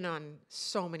 And I've been on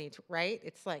so many, right?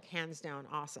 It's like hands down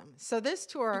awesome. So this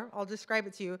tour, I'll describe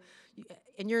it to you,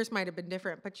 and yours might have been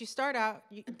different, but you start out,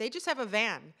 they just have a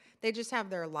van. They just have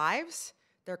their lives,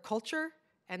 their culture,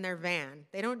 and their van.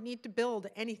 They don't need to build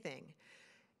anything.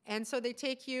 And so they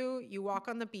take you, you walk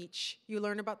on the beach, you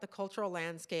learn about the cultural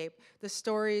landscape, the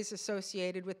stories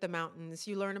associated with the mountains,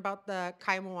 you learn about the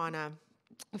kaimoana,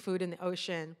 the food in the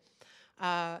ocean.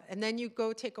 And then you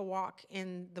go take a walk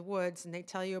in the woods and they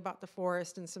tell you about the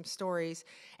forest and some stories.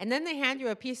 And then they hand you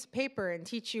a piece of paper and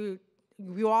teach you,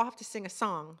 you all have to sing a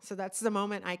song. So that's the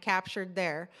moment I captured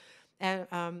there. And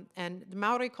the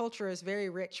Maori culture is very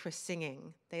rich with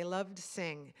singing. They love to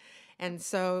sing. And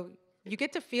so you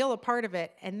get to feel a part of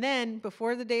it. And then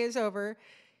before the day is over,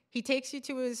 he takes you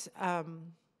to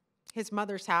his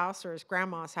mother's house or his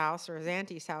grandma's house or his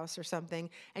auntie's house or something,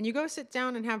 and you go sit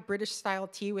down and have British-style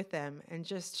tea with them and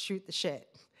just shoot the shit.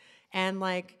 And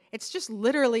like, it's just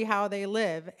literally how they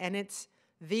live, and it's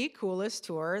the coolest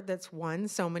tour that's won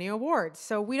so many awards.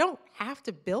 So we don't have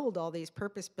to build all these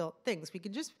purpose-built things. We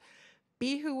can just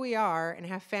be who we are and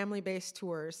have family-based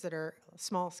tours that are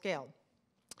small scale.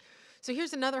 So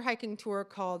here's another hiking tour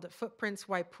called Footprints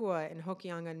Waipua in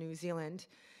Hokianga, New Zealand.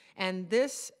 And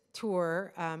this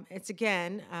tour, it's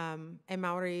again a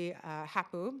Maori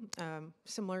hapu,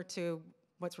 similar to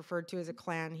what's referred to as a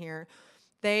clan here.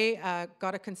 They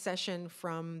got a concession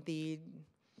from the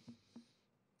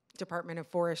Department of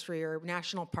Forestry or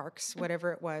National Parks,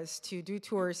 whatever it was, to do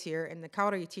tours here in the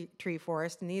kauri tree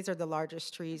forest, and these are the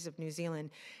largest trees of New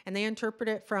Zealand. And they interpret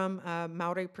it from a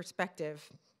Maori perspective.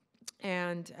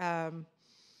 And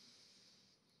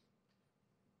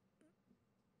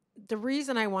the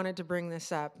reason I wanted to bring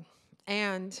this up,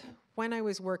 and when I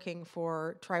was working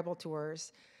for tribal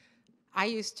tours, I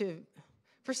used to,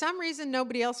 for some reason,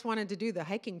 nobody else wanted to do the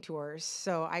hiking tours,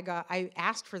 so I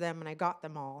asked for them and I got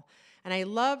them all. And I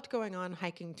loved going on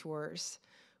hiking tours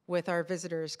with our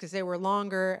visitors because they were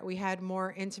longer, we had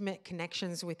more intimate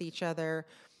connections with each other,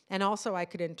 and also I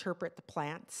could interpret the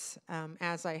plants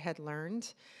as I had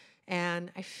learned.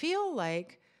 And I feel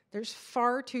like there's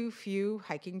far too few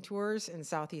hiking tours in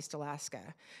Southeast Alaska,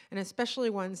 and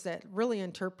especially ones that really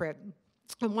interpret.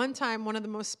 And one time, one of the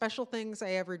most special things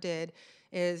I ever did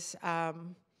is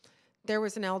there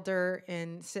was an elder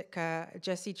in Sitka,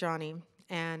 Jesse Johnny,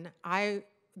 and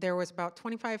there was about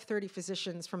 25, 30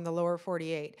 physicians from the lower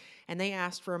 48, and they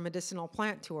asked for a medicinal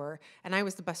plant tour, and I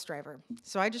was the bus driver.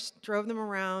 So I just drove them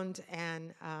around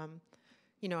and,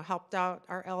 helped out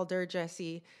our elder,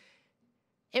 Jesse.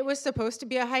 It was supposed to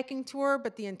be a hiking tour,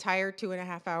 but the entire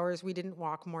 2.5 hours, we didn't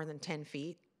walk more than 10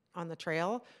 feet on the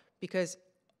trail, because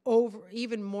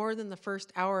even more than the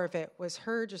first hour of it was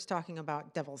her just talking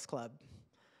about Devil's Club,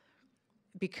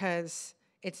 because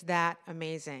it's that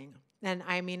amazing. And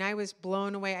I mean, I was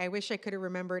blown away. I wish I could have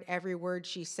remembered every word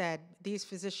she said. These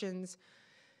physicians,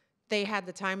 they had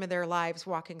the time of their lives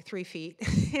walking 3 feet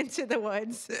into the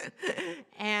woods.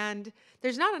 And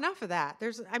there's not enough of that.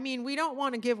 We don't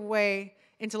want to give away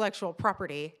intellectual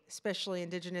property, especially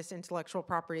Indigenous intellectual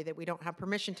property that we don't have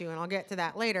permission to, and I'll get to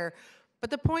that later.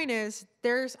 But the point is,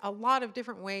 there's a lot of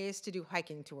different ways to do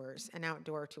hiking tours and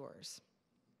outdoor tours.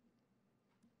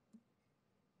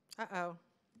 Uh-oh.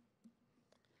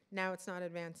 Now it's not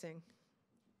advancing.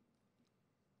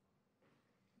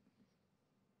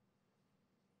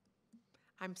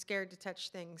 I'm scared to touch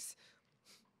things.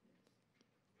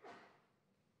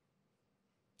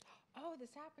 Oh,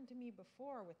 this happened to me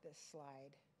before with this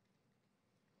slide.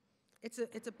 It's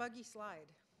a buggy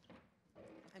slide.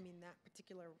 I mean, that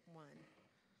particular one.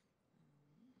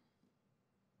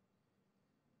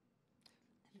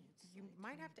 You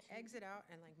might have to exit out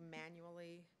and like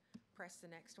manually press the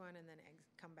next one and then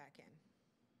come back in.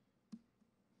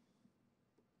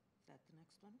 Is that the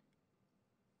next one?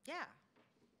 Yeah.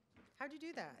 How'd you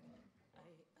do that? I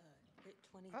hit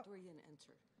 23 and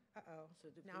enter. Uh-oh. So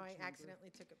the Now I page number-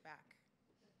 accidentally took it back.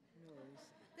 No worries.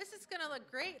 This is going to look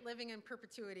great living in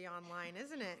perpetuity online,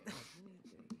 isn't it? 23.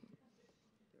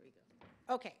 There we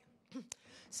go. Okay.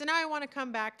 So now I want to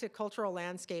come back to cultural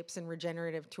landscapes and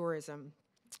regenerative tourism.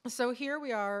 So here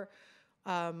we are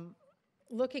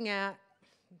looking at,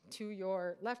 to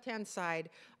your left-hand side,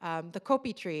 the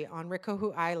Kopi tree on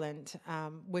Rikohu Island,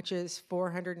 which is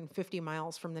 450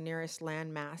 miles from the nearest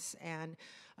landmass. And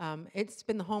it's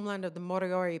been the homeland of the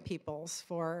Moriori peoples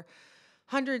for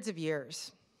hundreds of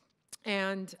years.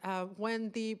 And when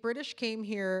the British came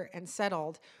here and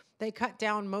settled, they cut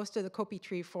down most of the Kopi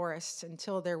tree forests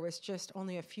until there was just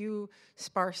only a few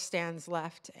sparse stands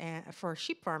left for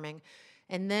sheep farming.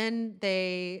 And then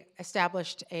they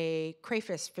established a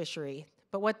crayfish fishery.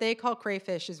 But what they call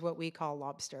crayfish is what we call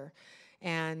lobster.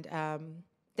 And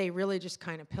they really just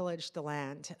kind of pillaged the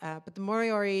land. But the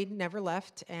Moriori never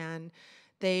left, and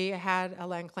they had a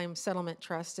land claim settlement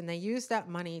trust, and they used that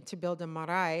money to build a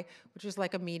marae, which is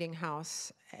like a meeting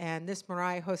house. And this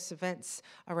marae hosts events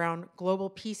around global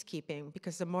peacekeeping,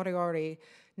 because the Moriori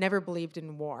never believed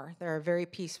in war. They're very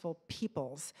peaceful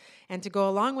peoples. And to go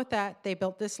along with that, they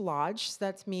built this lodge. So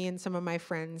that's me and some of my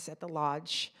friends at the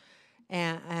lodge.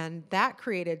 And that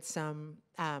created some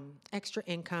extra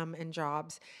income and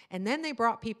jobs. And then they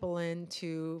brought people in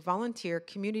to volunteer,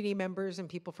 community members and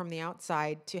people from the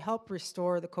outside, to help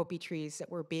restore the Kopi trees that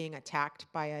were being attacked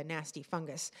by a nasty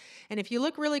fungus. And if you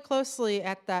look really closely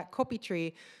at that Kopi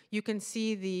tree, you can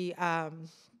see the, I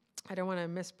don't want to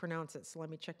mispronounce it, so let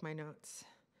me check my notes.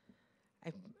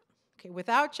 Okay,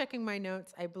 without checking my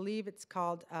notes, I believe it's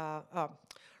called Rakau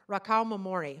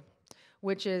Mamori,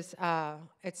 which is,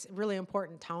 it's really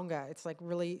important taonga. It's like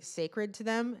really sacred to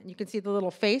them. And you can see the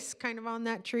little face kind of on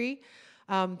that tree.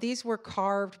 These were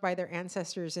carved by their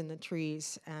ancestors in the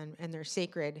trees, and they're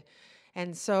sacred.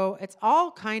 And so it's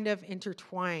all kind of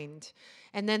intertwined.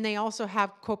 And then they also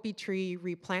have kopi tree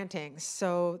replantings.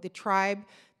 So the tribe,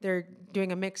 they're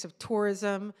doing a mix of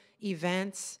tourism,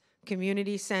 events,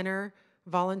 community center,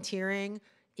 volunteering,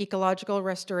 ecological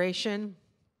restoration,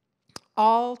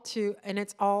 and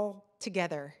it's all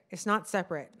together. It's not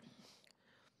separate.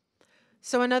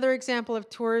 So another example of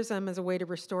tourism as a way to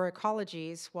restore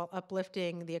ecologies while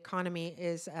uplifting the economy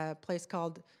is a place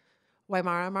called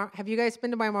Waimaramara. Have you guys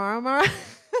been to Waimaramara?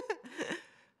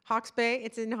 Hawke's Bay?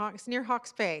 It's near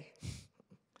Hawke's Bay.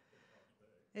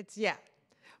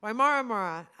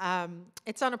 Waimaramara.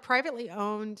 It's on a privately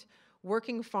owned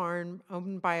working farm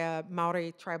owned by a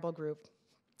Maori tribal group.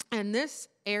 And this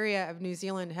area of New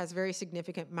Zealand has very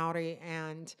significant Maori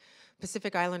and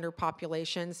Pacific Islander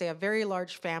populations. They have very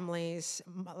large families.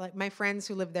 Like my friends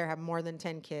who live there have more than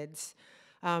 10 kids.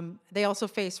 They also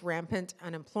face rampant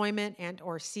unemployment and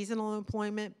or seasonal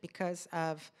employment because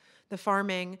of the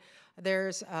farming.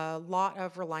 There's a lot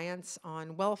of reliance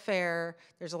on welfare.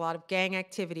 There's a lot of gang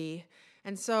activity.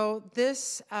 And so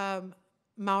this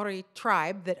Maori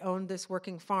tribe that owned this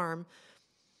working farm,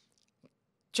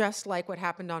 just like what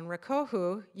happened on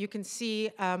Rakohu, you can see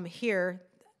here,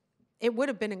 it would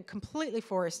have been completely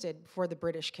forested before the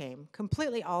British came,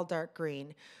 completely all dark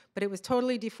green, but it was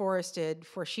totally deforested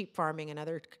for sheep farming and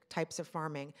other types of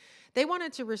farming. They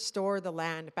wanted to restore the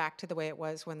land back to the way it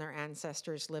was when their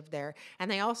ancestors lived there.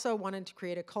 And they also wanted to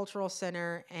create a cultural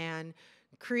center and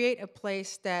create a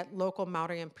place that local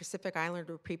Maori and Pacific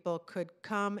Islander people could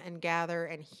come and gather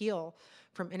and heal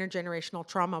from intergenerational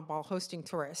trauma while hosting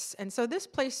tourists. And so this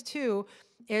place too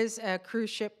is a cruise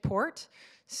ship port.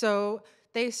 So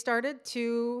they started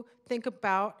to think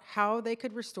about how they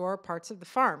could restore parts of the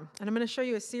farm. And I'm going to show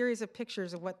you a series of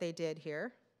pictures of what they did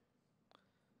here.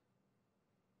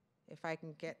 If I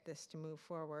can get this to move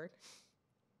forward.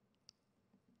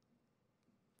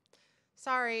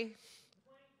 Sorry.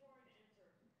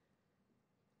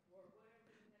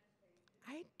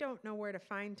 I don't know where to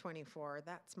find 24.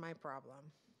 That's my problem.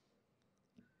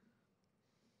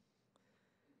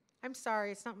 I'm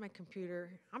sorry, it's not my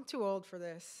computer. I'm too old for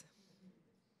this.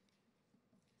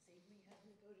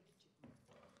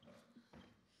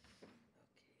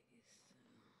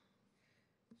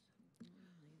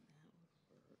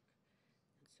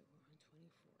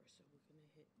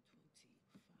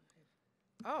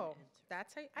 Oh,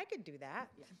 that's how I could do that.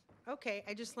 Yeah. Okay,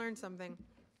 I just learned something.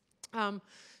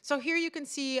 So here you can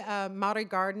see Maori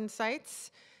garden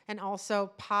sites and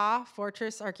also Pa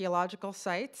Fortress archaeological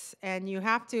sites. And you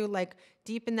have to, like,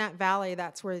 deep in that valley,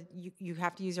 that's where you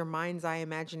have to use your mind's eye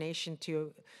imagination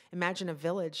to imagine a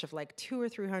village of like 200 or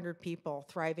 300 people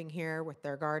thriving here with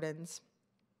their gardens.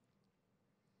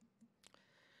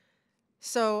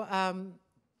 So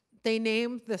they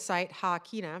named the site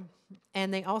Ha'akina,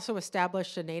 and they also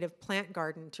established a native plant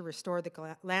garden to restore the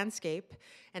landscape,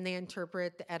 and they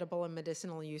interpret the edible and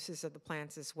medicinal uses of the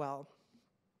plants as well.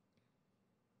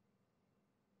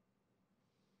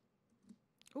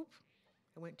 Oop,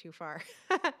 I went too far.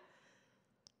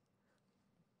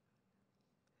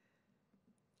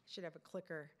 Should have a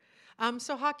clicker.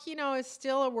 So Ha'akino is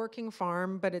still a working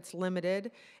farm, but it's limited,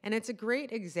 and it's a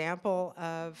great example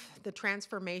of the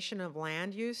transformation of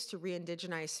land use to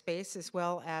re-indigenize space, as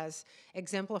well as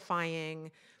exemplifying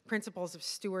principles of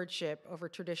stewardship over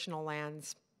traditional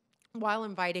lands while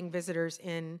inviting visitors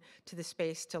in to the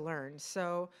space to learn.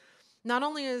 So not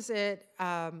only is it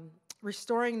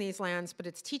restoring these lands, but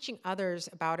it's teaching others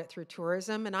about it through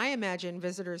tourism. And I imagine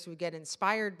visitors would get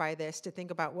inspired by this to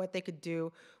think about what they could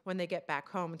do when they get back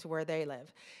home to where they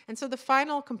live. And so the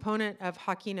final component of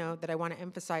Ha'akino that I want to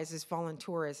emphasize is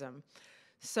voluntourism.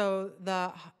 So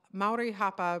the Maori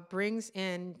Hapa brings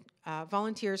in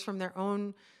volunteers from their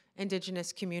own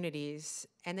indigenous communities,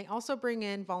 and they also bring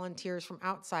in volunteers from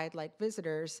outside, like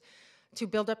visitors, to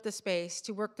build up the space,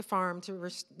 to work the farm, to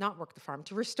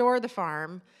restore the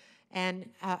farm, and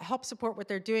help support what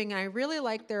they're doing. And I really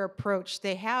like their approach.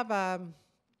 They have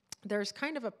there's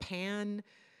kind of a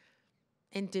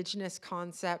pan-indigenous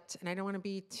concept, and I don't want to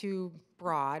be too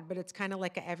broad, but it's kind of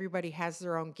like everybody has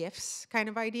their own gifts kind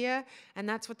of idea, and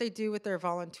that's what they do with their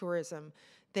voluntourism.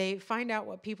 They find out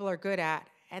what people are good at,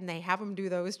 and they have them do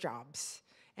those jobs.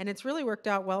 And it's really worked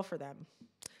out well for them.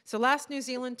 So last New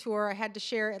Zealand tour, I had to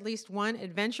share at least one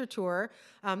adventure tour.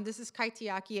 This is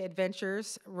Kaitiaki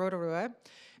Adventures, Rotorua.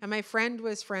 And my friend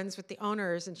was friends with the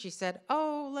owners, and she said,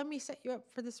 oh, let me set you up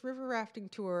for this river rafting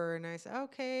tour. And I said,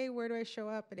 okay, where do I show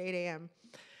up at 8 a.m.?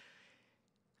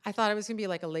 I thought it was going to be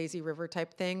like a lazy river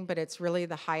type thing, but it's really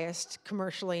the highest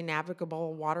commercially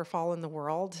navigable waterfall in the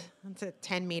world. It's at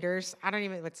 10 meters. I don't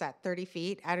even, what's that, 30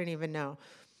 feet? I don't even know.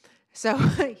 So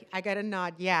I got a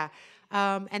nod, yeah.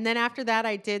 And then after that,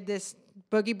 I did this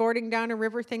boogie boarding down a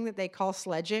river thing that they call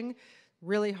sledging.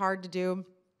 Really hard to do.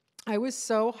 I was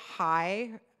so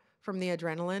high from the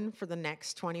adrenaline for the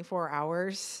next 24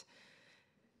 hours.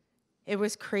 It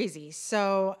was crazy.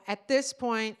 So at this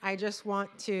point, I just want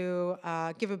to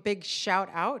give a big shout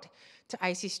out to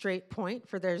Icy Strait Point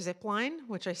for their zip line,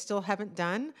 which I still haven't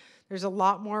done. There's a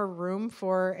lot more room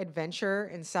for adventure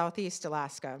in Southeast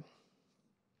Alaska.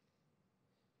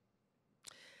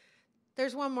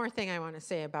 There's one more thing I want to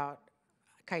say about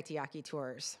Kaitiaki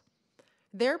Tours.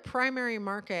 Their primary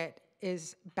market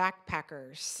is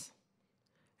backpackers.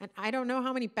 And I don't know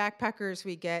how many backpackers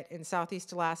we get in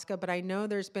Southeast Alaska, but I know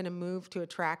there's been a move to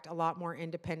attract a lot more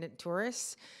independent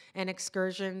tourists and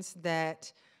excursions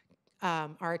that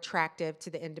are attractive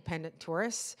to the independent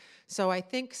tourists. So I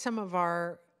think some of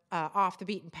our off the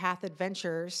beaten path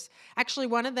adventures, actually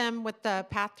one of them with the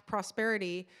Path to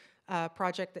Prosperity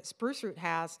project that Spruce Root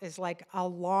has is like a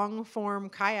long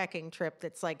form kayaking trip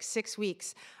that's like 6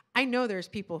 weeks. I know there's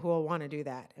people who will want to do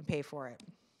that and pay for it.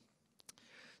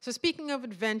 So speaking of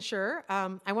adventure,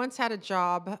 I once had a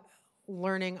job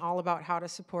learning all about how to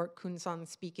support Kunsan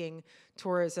speaking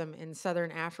tourism in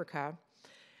Southern Africa.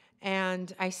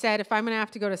 And I said, if I'm going to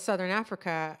have to go to Southern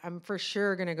Africa, I'm for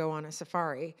sure going to go on a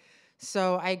safari.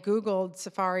 So I Googled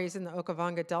safaris in the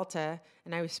Okavango Delta,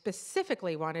 and I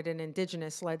specifically wanted an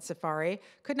indigenous-led safari.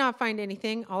 Could not find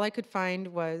anything. All I could find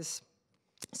was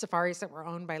safaris that were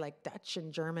owned by like Dutch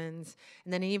and Germans.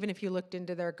 And then even if you looked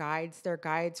into their guides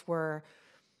were,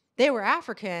 they were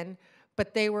African,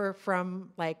 but they were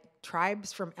from like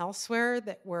tribes from elsewhere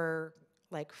that were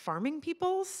like farming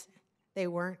peoples. They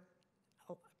weren't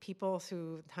people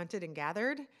who hunted and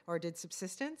gathered or did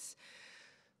subsistence.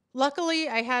 Luckily,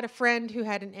 I had a friend who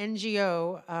had an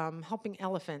NGO helping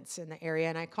elephants in the area,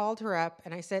 and I called her up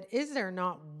and I said, is there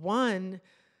not one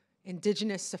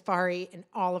indigenous safari in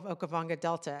all of Okavango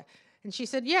Delta? And she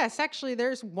said, yes, actually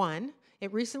there's one.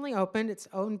 It recently opened. It's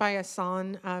owned by a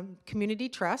San Community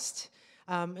Trust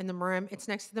in the Maremi. It's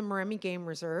next to the Maremi Game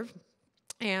Reserve,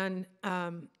 and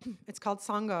it's called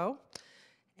Sango.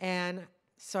 And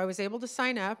so I was able to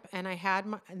sign up, and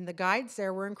and the guides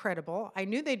there were incredible. I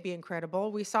knew they'd be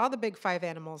incredible. We saw the big 5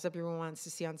 animals everyone wants to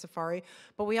see on safari,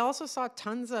 but we also saw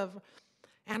tons of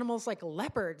animals like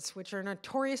leopards, which are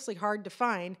notoriously hard to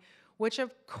find, which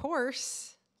of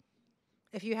course,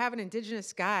 if you have an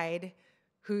indigenous guide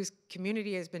whose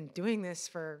community has been doing this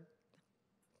for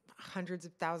hundreds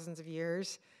of thousands of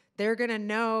years, they're gonna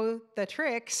know the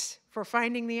tricks for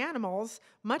finding the animals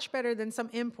much better than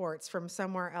some imports from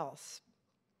somewhere else.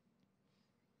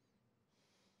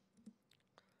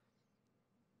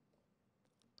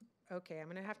 Okay, I'm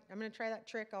gonna try that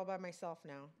trick all by myself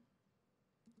now.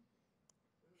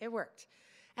 It worked.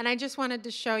 And I just wanted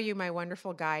to show you my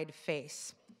wonderful guide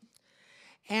face.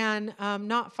 And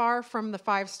not far from the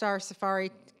 5-star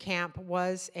safari camp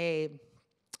was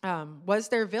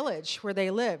their village where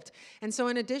they lived. And so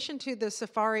in addition to the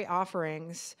safari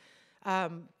offerings,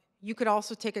 you could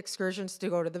also take excursions to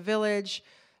go to the village.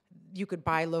 You could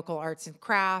buy local arts and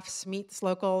crafts, meet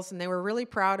locals, and they were really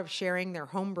proud of sharing their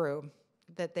homebrew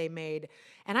that they made.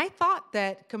 And I thought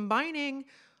that combining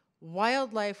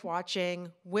wildlife watching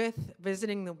with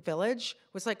visiting the village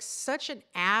was like such an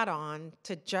add-on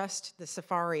to just the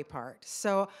safari part.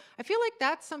 So I feel like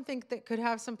that's something that could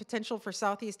have some potential for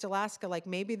Southeast Alaska. Like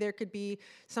maybe there could be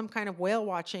some kind of whale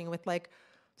watching with like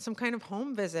some kind of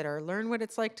home visit, or learn what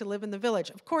it's like to live in the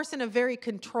village. Of course, in a very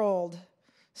controlled,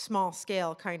 small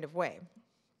scale kind of way.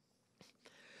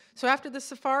 So after the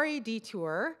safari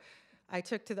detour, I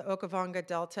took to the Okavango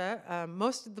Delta.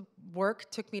 Most of the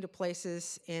work took me to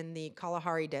places in the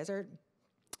Kalahari Desert.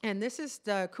 And this is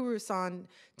the Kurusan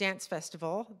Dance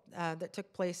Festival that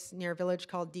took place near a village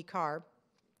called Dikar.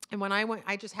 And when I went,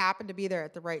 I just happened to be there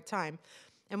at the right time.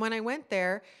 And when I went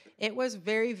there, it was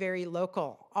very, very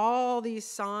local. All these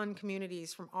San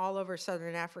communities from all over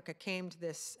Southern Africa came to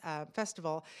this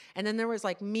festival. And then there was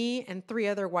like me and 3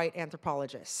 other white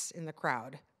anthropologists in the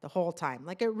crowd the whole time.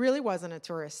 Like it really wasn't a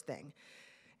tourist thing.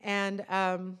 And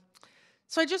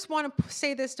so I just want to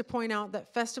say this to point out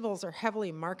that festivals are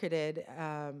heavily marketed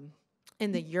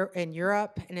in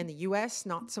Europe and in the US,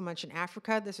 not so much in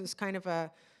Africa. This was kind of a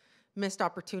missed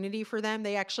opportunity for them.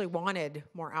 They actually wanted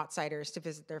more outsiders to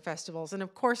visit their festivals. And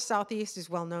of course, Southeast is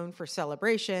well known for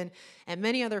celebration and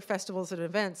many other festivals and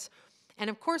events. And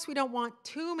of course, we don't want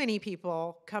too many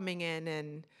people coming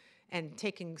in and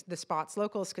taking the spots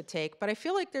locals could take, but I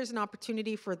feel like there's an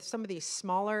opportunity for some of these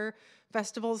smaller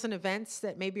festivals and events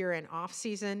that maybe are in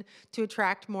off-season to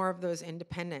attract more of those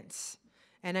independents.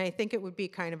 And I think it would be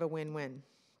kind of a win-win.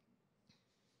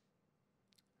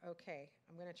 Okay,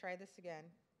 I'm gonna try this again.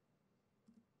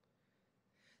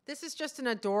 This is just an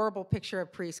adorable picture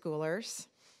of preschoolers.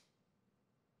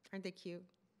 Aren't they cute?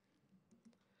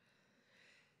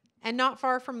 And not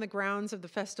far from the grounds of the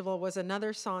festival was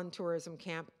another San tourism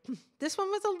camp. This one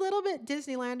was a little bit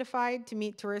Disneylandified to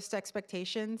meet tourist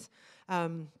expectations.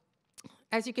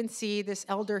 As you can see, this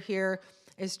elder here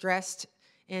is dressed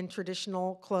in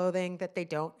traditional clothing that they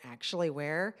don't actually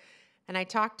wear. And I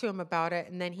talked to him about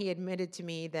it, and then he admitted to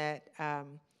me that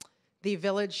the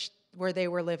village where they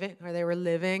were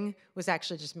living was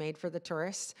actually just made for the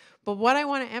tourists. But what I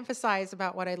want to emphasize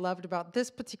about what I loved about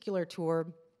this particular tour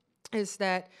is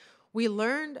that we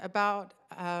learned about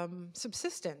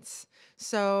subsistence.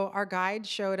 So our guide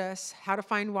showed us how to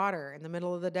find water in the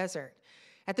middle of the desert.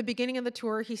 At the beginning of the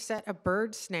tour, he set a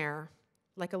bird snare,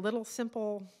 like a little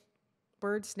simple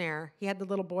bird snare. He had the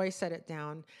little boy set it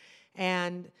down.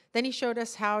 And then he showed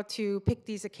us how to pick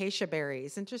these acacia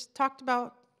berries and just talked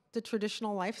about the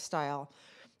traditional lifestyle.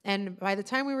 And by the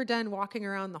time we were done walking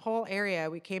around the whole area,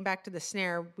 we came back to the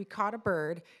snare, we caught a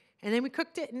bird, and then we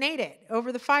cooked it and ate it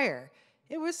over the fire.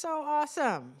 It was so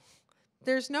awesome.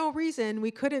 There's no reason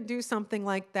we couldn't do something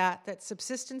like that that's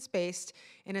subsistence-based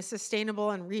in a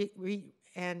sustainable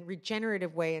and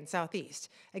regenerative way in Southeast.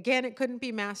 Again, it couldn't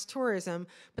be mass tourism,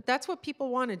 but that's what people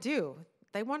want to do.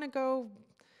 They want to go,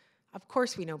 of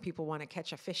course we know people want to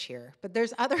catch a fish here, but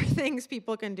there's other things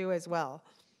people can do as well.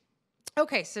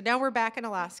 Okay, so now we're back in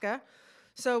Alaska.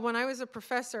 So when I was a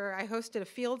professor, I hosted a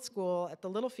field school at the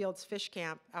Littlefields Fish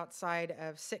Camp outside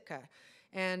of Sitka.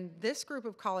 And this group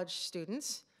of college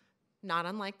students, not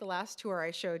unlike the last tour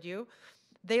I showed you,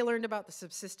 they learned about the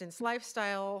subsistence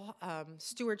lifestyle,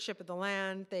 stewardship of the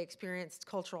land. They experienced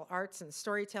cultural arts and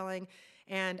storytelling.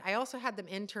 And I also had them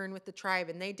intern with the tribe.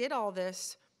 And they did all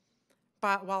this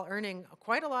while earning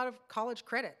quite a lot of college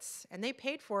credits. And they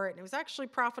paid for it. And it was actually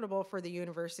profitable for the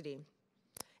university.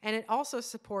 And it also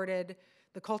supported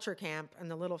the culture camp in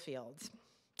the Littlefields.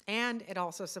 And it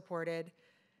also supported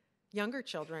younger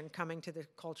children coming to the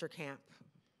culture camp.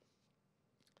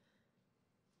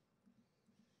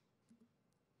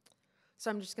 So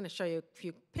I'm just going to show you a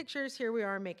few pictures. Here we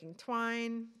are making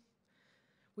twine.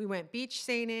 We went beach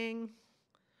seining.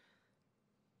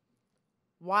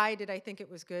 Why did I think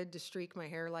it was good to streak my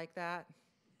hair like that?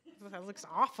 That looks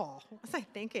awful. What was I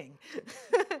thinking?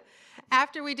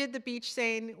 After we did the beach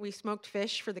seine, we smoked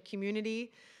fish for the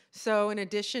community. So in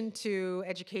addition to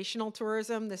educational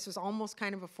tourism, this was almost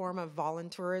kind of a form of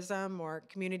voluntourism or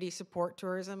community support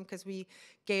tourism because we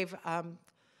gave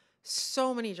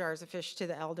so many jars of fish to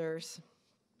the elders.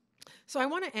 So I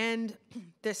want to end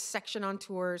this section on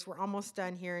tours. We're almost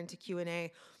done here into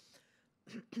Q&A.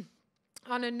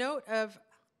 On a note of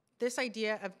this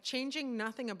idea of changing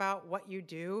nothing about what you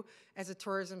do as a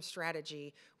tourism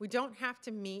strategy. We don't have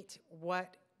to meet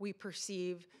what we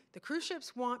perceive the cruise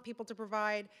ships want people to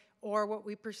provide or what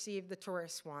we perceive the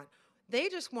tourists want. They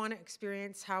just want to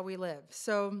experience how we live.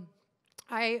 So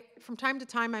from time to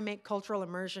time, I make cultural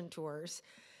immersion tours.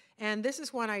 And this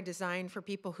is one I designed for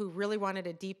people who really wanted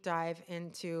a deep dive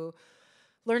into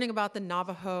learning about the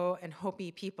Navajo and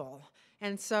Hopi people.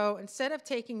 And so instead of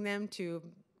taking them to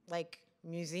like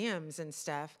museums and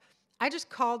stuff, I just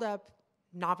called up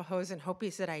Navajos and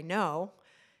Hopis that I know.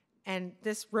 And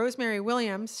this Rosemary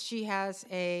Williams, she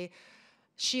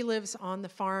lives on the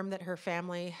farm that her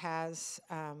family has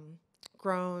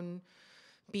grown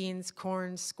beans,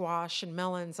 corn, squash, and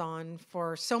melons on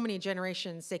for so many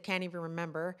generations they can't even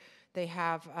remember. They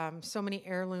have so many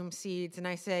heirloom seeds. And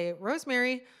I say,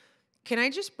 Rosemary, can I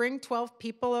just bring 12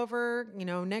 people over,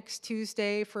 next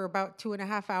Tuesday for about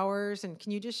 2.5 hours? And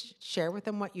can you just share with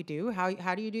them what you do? How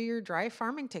do you do your dry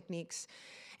farming techniques?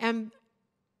 And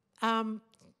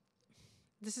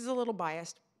this is a little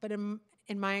biased, but in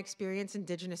my experience,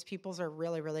 Indigenous peoples are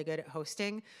really, really good at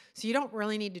hosting. So you don't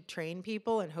really need to train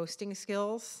people in hosting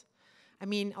skills. I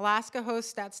mean, Alaska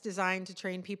Host, that's designed to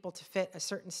train people to fit a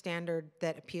certain standard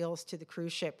that appeals to the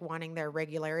cruise ship wanting their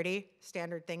regularity,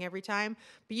 standard thing every time.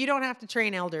 But you don't have to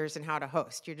train elders in how to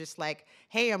host. You're just like,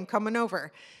 hey, I'm coming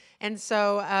over. And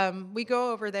so we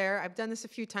go over there. I've done this a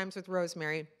few times with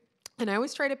Rosemary. And I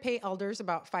always try to pay elders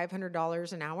about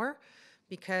 $500 an hour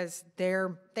because they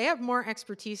have more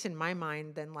expertise in my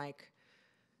mind than like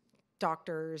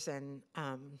doctors and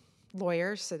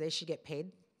lawyers, so they should get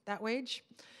paid that wage.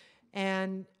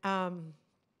 And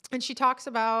And she talks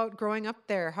about growing up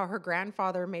there, how her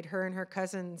grandfather made her and her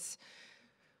cousins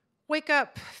wake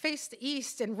up, face the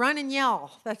east, and run and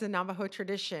yell. That's a Navajo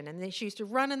tradition. And she used to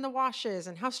run in the washes,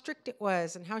 and how strict it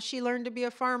was, and how she learned to be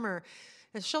a farmer.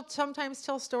 And she'll sometimes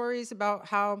tell stories about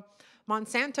how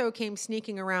Monsanto came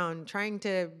sneaking around trying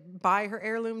to buy her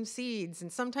heirloom seeds. And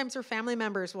sometimes her family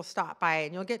members will stop by,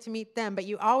 and you'll get to meet them, but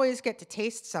you always get to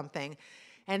taste something.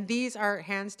 And these are,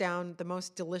 hands down, the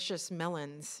most delicious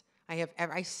melons I have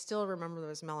ever. I still remember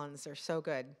those melons. They're so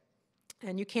good.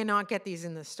 And you cannot get these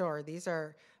in the store. These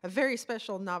are a very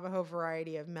special Navajo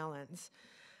variety of melons.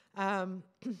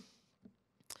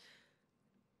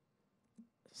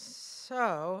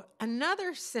 So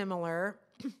another similar,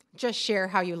 just share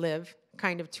how you live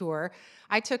kind of tour,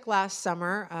 I took last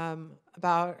summer,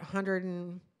 about 100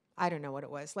 and, I don't know what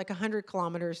it was, like 100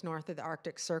 kilometers north of the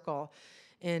Arctic Circle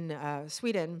in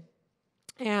Sweden.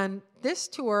 And this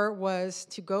tour was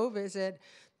to go visit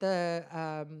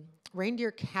the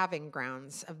reindeer calving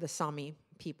grounds of the Sami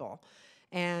people.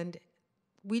 And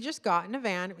we just got in a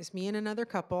van. It was me and another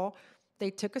couple.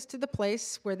 They took us to the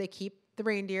place where they keep the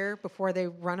reindeer before they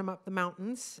run them up the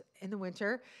mountains in the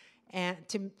winter. And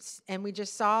we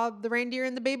just saw the reindeer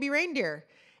and the baby reindeer.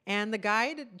 And the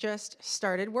guide just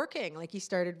started working. Like, he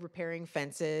started repairing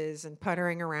fences and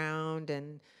puttering around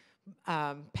and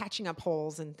patching up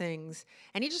holes and things.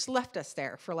 And he just left us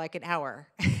there for like an hour.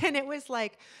 And it was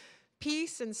like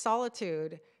peace and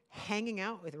solitude, hanging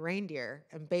out with reindeer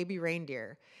and baby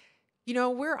reindeer. You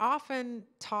know, we're often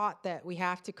taught that we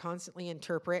have to constantly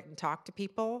interpret and talk to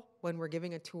people when we're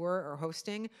giving a tour or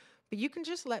hosting, but you can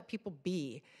just let people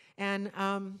be. And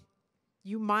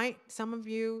some of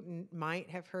you might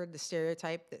have heard the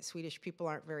stereotype that Swedish people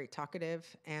aren't very talkative,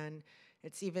 and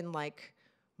it's even like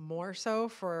more so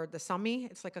for the Sami.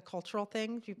 It's like a cultural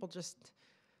thing.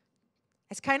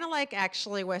 It's kind of like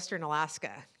actually Western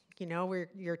Alaska. You know,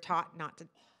 you're taught not to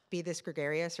be this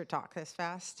gregarious or talk this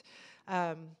fast.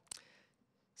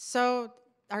 So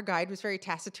our guide was very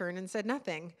taciturn and said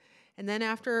nothing. And then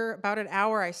after about an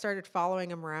hour, I started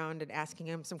following him around and asking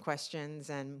him some questions,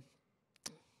 and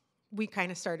we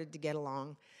kind of started to get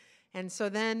along. And so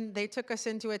then they took us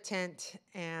into a tent,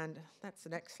 and that's the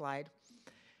next slide.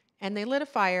 And they lit a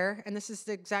fire, and this is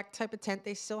the exact type of tent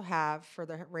they still have for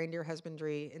the reindeer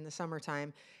husbandry in the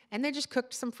summertime. And they just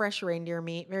cooked some fresh reindeer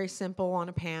meat, very simple, on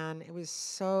a pan. It was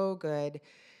so good.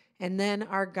 And then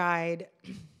our guide,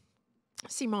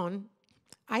 Simon,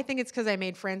 I think it's because I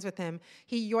made friends with him,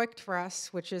 he yoinked for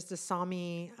us, which is the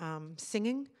Sami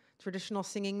singing, traditional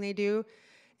singing they do.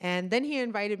 And then he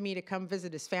invited me to come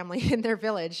visit his family in their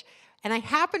village. And I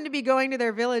happened to be going to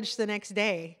their village the next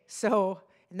day.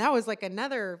 And that was like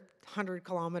another 100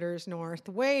 kilometers north,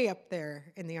 way up there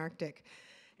in the Arctic.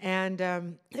 And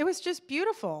it was just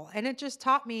beautiful. And it just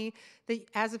taught me that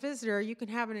as a visitor, you can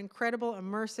have an incredible,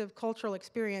 immersive cultural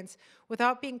experience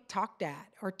without being talked at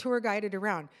or tour guided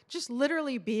around. Just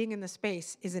literally being in the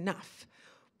space is enough.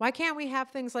 Why can't we have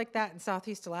things like that in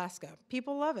Southeast Alaska?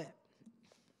 People love it.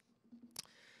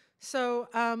 So,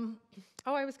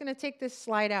 I was going to take this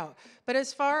slide out. But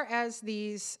as far as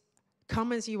these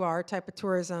come as you are type of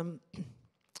tourism,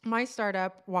 my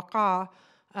startup, Waka,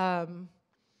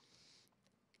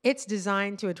 it's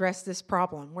designed to address this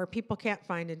problem where people can't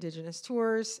find Indigenous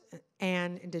tours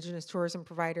and Indigenous tourism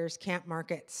providers can't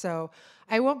market. So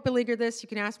I won't beleaguer this. You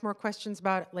can ask more questions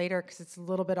about it later because it's a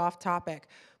little bit off topic.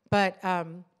 But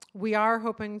we are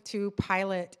hoping to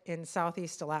pilot in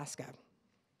Southeast Alaska.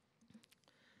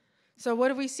 So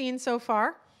what have we seen so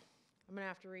far? I'm going to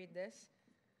have to read this.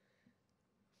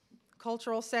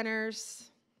 Cultural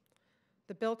centers,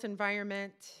 the built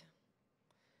environment,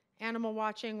 animal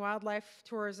watching, wildlife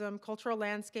tourism, cultural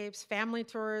landscapes, family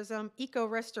tourism,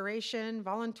 eco-restoration,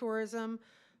 voluntourism,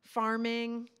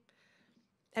 farming,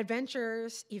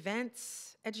 adventures,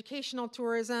 events, educational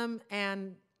tourism,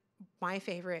 and my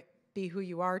favorite, Be Who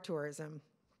You Are tourism.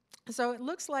 So it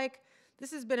looks like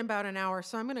this has been about an hour,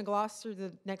 so I'm going to gloss through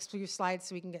the next few slides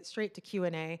so we can get straight to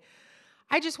Q&A.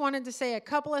 I just wanted to say a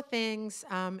couple of things.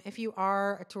 If you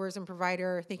are a tourism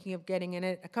provider thinking of getting in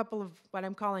it, a couple of what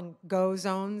I'm calling go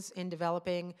zones in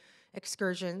developing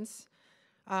excursions.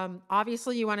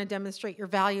 Obviously, you want to demonstrate your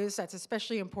values. That's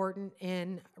especially important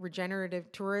in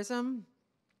regenerative tourism.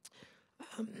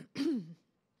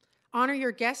 Honor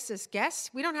your guests as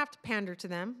guests. We don't have to pander to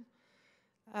them.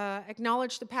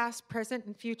 Acknowledge the past, present,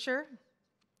 and future.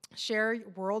 Share your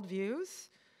worldviews.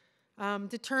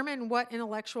 Determine what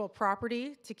intellectual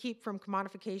property to keep from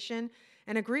commodification,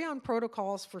 and agree on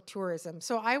protocols for tourism.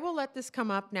 So I will let this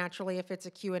come up naturally if it's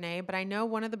a Q&A, but I know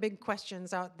one of the big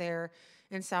questions out there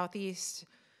in Southeast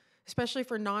especially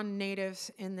for non-natives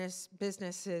in this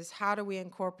business, is how do we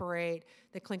incorporate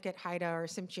the Tlingit, Haida, or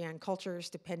Tsimshian cultures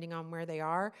depending on where they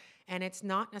are. And it's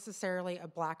not necessarily a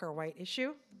black or white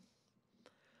issue.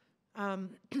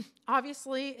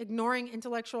 Obviously, ignoring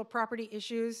intellectual property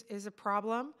issues is a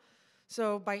problem.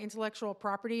 So by intellectual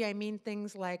property, I mean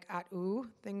things like atu,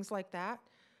 things like that.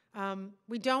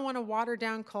 We don't want to water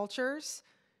down cultures.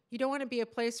 You don't want to be a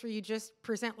place where you just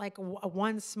present like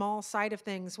one small side of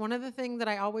things. One of the things that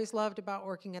I always loved about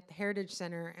working at the Heritage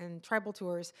Center and tribal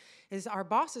tours is our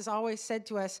bosses always said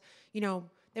to us, you know,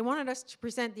 they wanted us to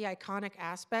present the iconic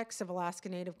aspects of Alaska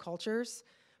Native cultures,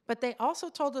 but they also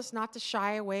told us not to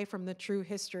shy away from the true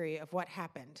history of what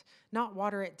happened, not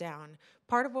water it down.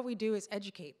 Part of what we do is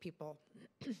educate people.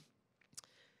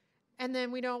 And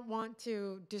then we don't want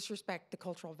to disrespect the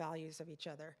cultural values of each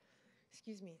other.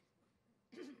 Excuse me.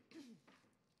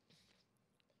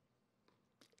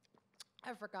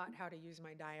 I forgot how to use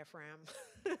my diaphragm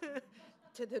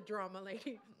to the drama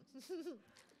lady.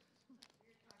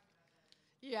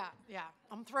 Yeah,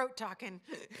 I'm throat talking.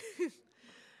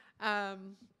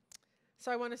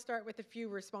 So I want to start with a few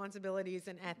responsibilities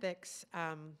and ethics.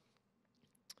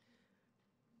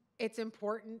 It's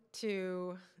important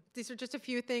to, these are just a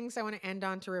few things I want to end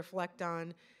on to reflect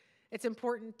on. It's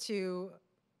important to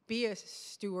be a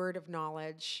steward of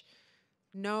knowledge,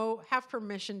 have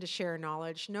permission to share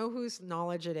knowledge, know whose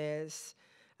knowledge it is,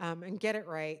 and get it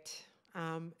right,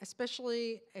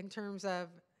 especially in terms of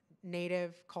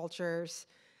Native cultures.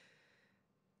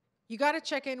 You got to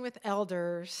check in with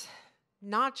elders,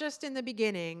 not just in the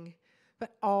beginning,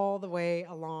 but all the way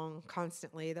along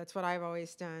constantly. That's what I've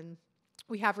always done.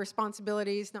 We have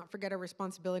responsibilities, not forget our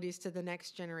responsibilities to the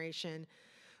next generation.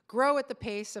 Grow at the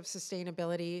pace of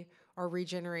sustainability or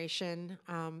regeneration.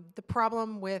 The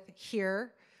problem with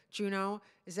here, Juneau,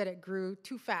 is that it grew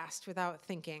too fast without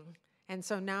thinking. And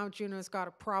so now Juneau's got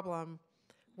a problem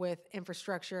with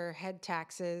infrastructure, head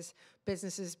taxes,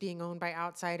 businesses being owned by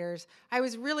outsiders. I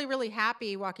was really, really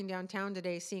happy walking downtown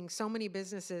today seeing so many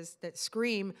businesses that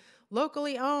scream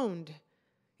locally owned.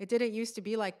 It didn't used to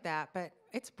be like that, but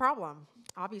it's a problem.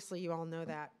 Obviously, you all know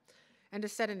that. And to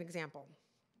set an example.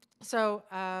 So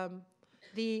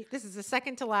this is the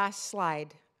second to last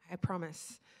slide, I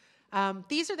promise.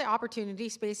 These are the opportunity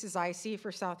spaces I see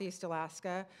for Southeast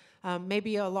Alaska.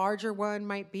 Maybe a larger one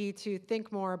might be to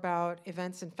think more about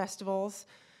events and festivals.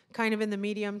 Kind of in the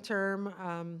medium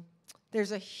term,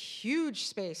 there's a huge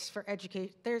space for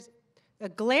education. There's a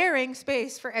glaring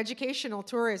space for educational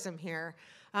tourism here.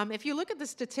 If you look at the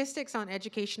statistics on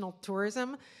educational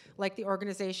tourism, like the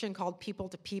organization called People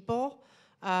to People,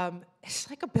 it's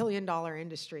like $1 billion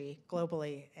industry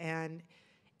globally, and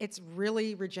it's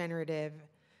really regenerative,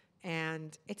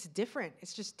 and it's different.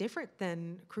 It's just different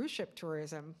than cruise ship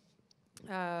tourism.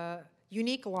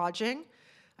 Unique lodging.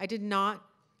 I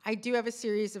do have a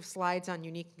series of slides on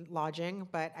unique lodging,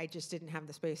 but I just didn't have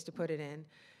the space to put it in.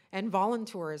 And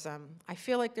voluntourism. I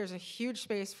feel like there's a huge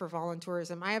space for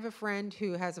voluntourism. I have a friend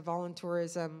who has a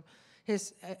voluntourism,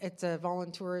 it's a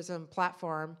voluntourism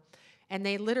platform, and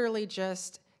they literally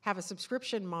just have a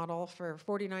subscription model for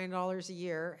 $49 a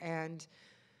year, and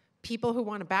people who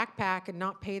want to backpack and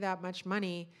not pay that much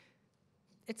money,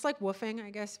 it's like woofing, I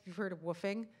guess, if you've heard of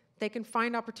woofing. They can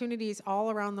find opportunities all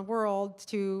around the world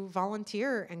to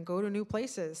volunteer and go to new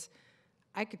places.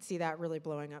 I could see that really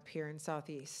blowing up here in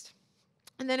Southeast.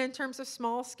 And then in terms of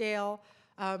small scale,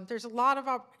 there's a lot of,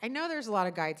 I know there's a lot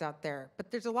of guides out there, but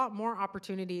there's a lot more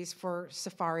opportunities for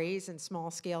safaris and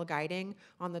small scale guiding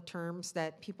on the terms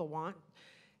that people want.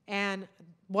 And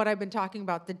what I've been talking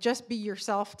about, the just be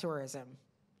yourself tourism.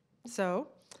 So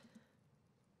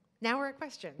now we're at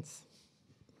questions.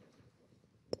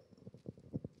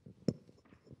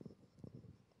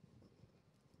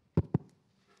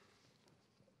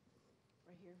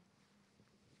 Right here.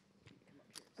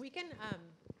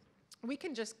 We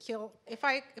can just kill, if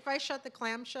I shut the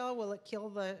clamshell, will it kill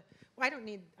the, well, I don't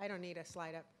need a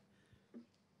slide up.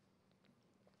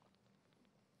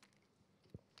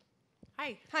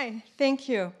 Hi. Hi, thank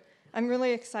you. I'm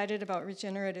really excited about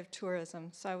regenerative tourism,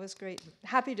 so I was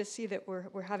happy to see that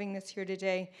we're having this here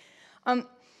today. I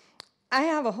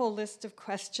have a whole list of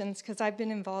questions because I've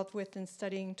been involved with and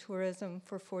studying tourism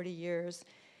for 40 years.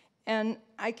 And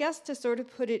I guess to sort of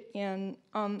put it in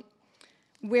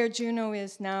where Juneau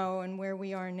is now and where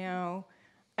we are now,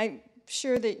 I'm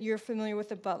sure that you're familiar with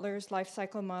the Butler's life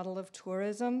cycle model of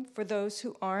tourism. For those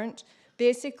who aren't,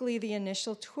 basically the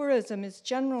initial tourism is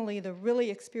generally the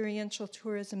really experiential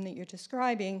tourism that you're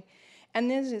describing, and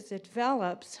then as it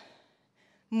develops,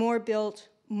 more built,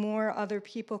 more other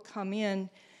people come in,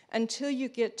 until you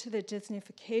get to the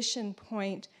Disneyfication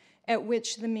point, at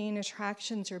which the main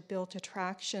attractions are built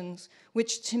attractions,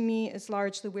 which to me is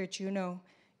largely where Juneau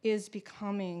is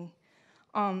becoming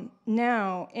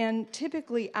now. And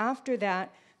typically after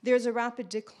that, there's a rapid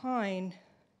decline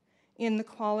in the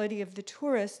quality of the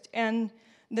tourist and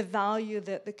the value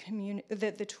that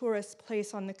the tourists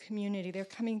place on the community. They're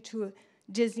coming to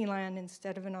Disneyland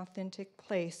instead of an authentic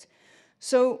place.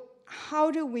 So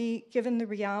how do we, given the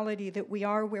reality that we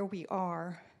are where we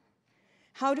are,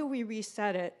 how do we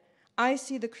reset it? I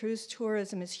see the cruise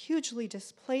tourism as hugely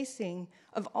displacing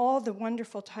of all the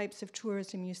wonderful types of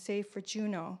tourism you say for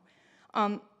Juneau.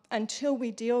 Until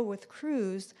we deal with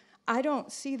cruise, I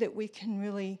don't see that we can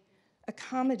really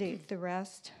accommodate the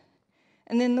rest.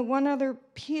 And then the one other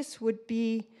piece would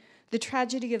be the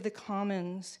tragedy of the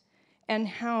commons and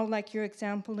how, like your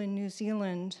example in New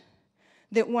Zealand,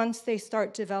 that once they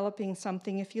start developing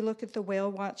something, if you look at the whale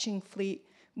watching fleet,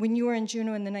 when you were in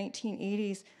Juneau in the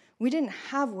 1980s, we didn't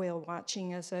have whale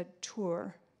watching as a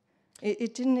tour.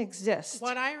 It didn't exist.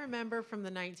 What I remember from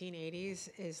the 1980s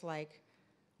is like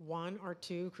 1 or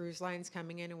 2 cruise lines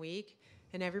coming in a week,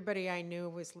 and everybody I knew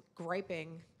was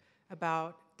griping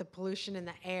about the pollution in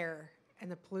the air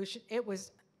and the pollution.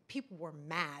 People were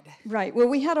mad. Right. Well,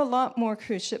 we had a lot more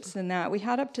cruise ships than that. We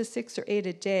had up to 6 or 8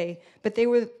 a day, but they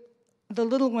were the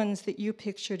little ones that you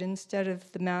pictured instead of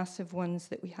the massive ones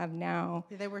that we have now.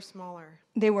 They were smaller.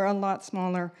 They were a lot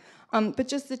smaller. But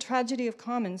just the tragedy of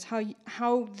commons,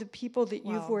 how the people that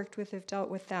you've worked with have dealt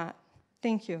with that.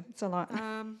 Thank you. It's a lot.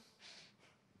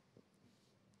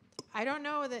 I don't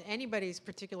know that anybody's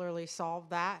particularly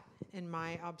solved that in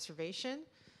my observation.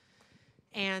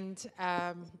 And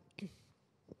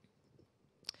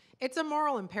it's a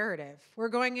moral imperative. We're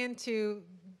going into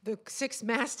the 6th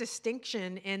mass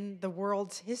extinction in the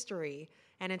world's history,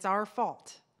 and it's our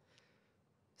fault.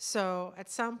 So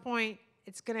at some point,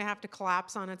 it's going to have to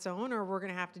collapse on its own, or we're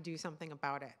going to have to do something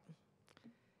about it.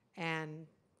 And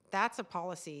that's a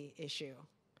policy issue.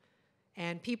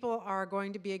 And people are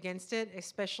going to be against it,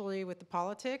 especially with the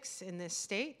politics in this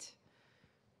state.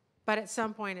 But at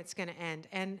some point, it's going to end.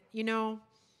 And, you know,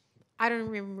 I don't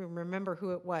remember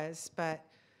who it was, but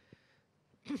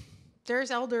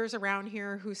there's elders around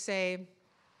here who say,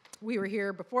 we were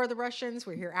here before the Russians,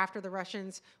 we're here after the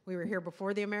Russians, we were here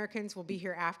before the Americans, we'll be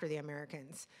here after the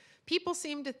Americans. People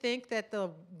seem to think that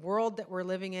the world that we're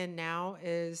living in now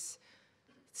is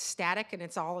static and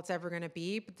it's all it's ever going to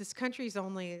be, but this country's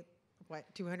only,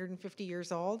 250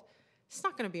 years old? It's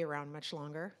not going to be around much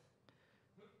longer.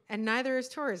 And neither is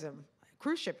tourism,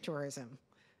 cruise ship tourism.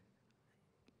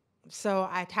 So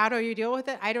how do you deal with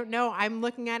it? I don't know. I'm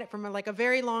looking at it from a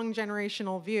very long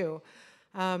generational view.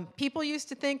 People used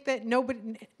to think that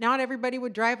not everybody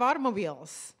would drive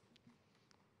automobiles,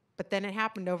 but then it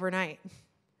happened overnight.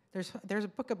 There's a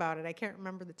book about it. I can't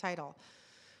remember the title.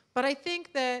 But I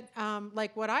think that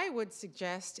what I would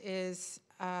suggest is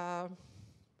that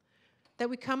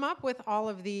we come up with all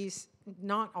of these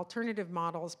not alternative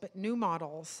models, but new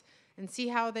models and see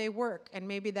how they work. And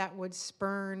maybe that would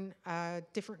spurn a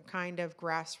different kind of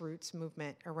grassroots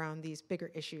movement around these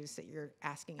bigger issues that you're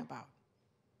asking about.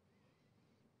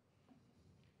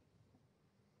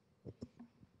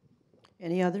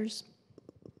 Any others?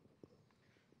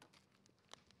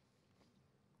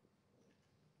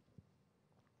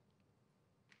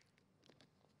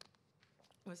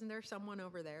 Wasn't there someone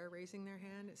over there raising their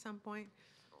hand at some point?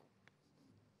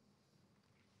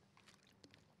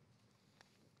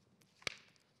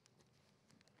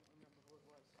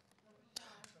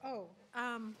 Oh,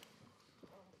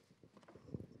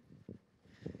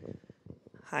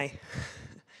 Hi. I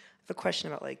have a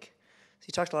question about so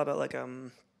you talked a lot about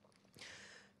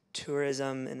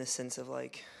tourism in the sense of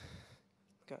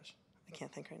gosh, I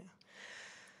can't think right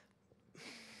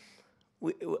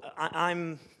now.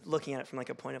 I'm looking at it from a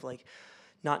point of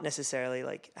not necessarily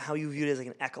how you view it as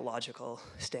an ecological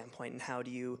standpoint, and how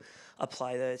do you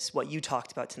apply this, what you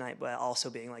talked about tonight, but also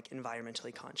being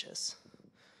environmentally conscious.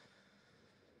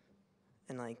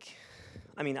 And I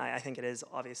think it is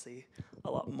obviously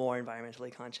a lot more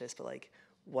environmentally conscious, but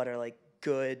what are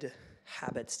good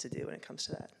habits to do when it comes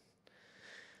to that?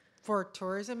 For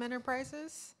tourism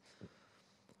enterprises?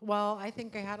 Well, I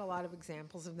think I had a lot of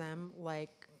examples of them,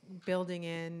 building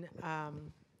in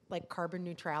carbon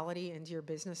neutrality into your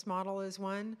business model is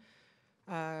one,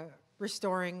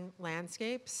 restoring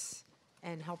landscapes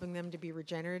and helping them to be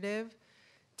regenerative,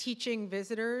 teaching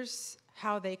visitors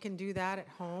how they can do that at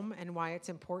home and why it's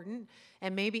important,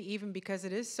 and maybe even because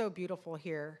it is so beautiful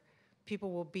here,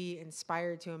 people will be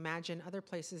inspired to imagine other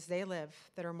places they live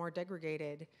that are more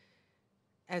degraded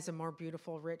as a more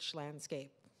beautiful, rich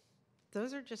landscape.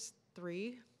 Those are just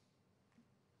 3.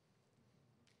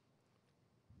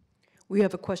 We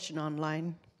have a question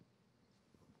online.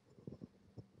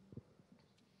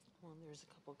 Well, there's a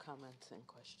couple comments and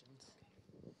questions.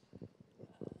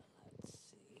 Let's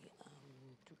see.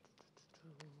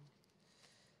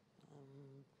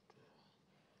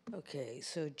 Okay,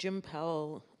 so Jim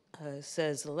Powell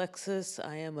says, Alexis,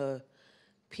 I am a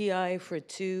PI for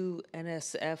 2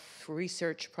 NSF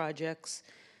research projects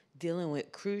dealing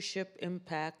with cruise ship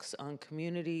impacts on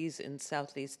communities in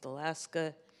Southeast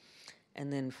Alaska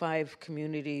and then 5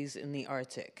 communities in the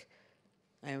Arctic.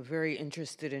 I am very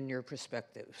interested in your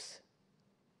perspectives.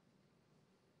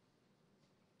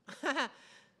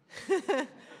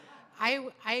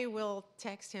 I will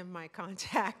text him my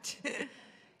contact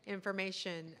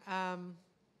information.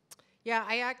 Yeah,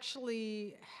 I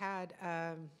actually had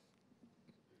a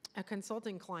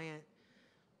consulting client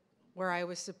where I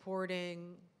was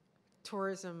supporting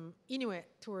tourism, Inuit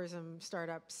tourism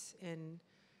startups in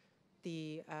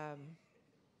the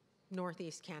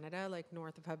Northeast Canada, like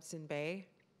north of Hudson Bay.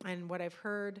 And what I've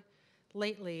heard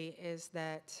lately is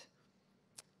that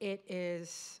it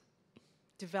is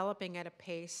developing at a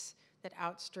pace that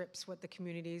outstrips what the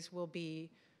communities will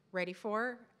be ready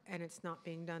for, and it's not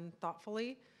being done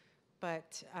thoughtfully.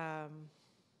 But,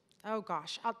 oh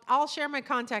gosh, I'll share my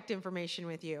contact information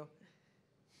with you,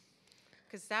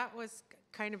 because that was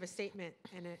kind of a statement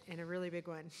and a really big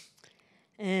one.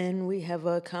 And we have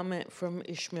a comment from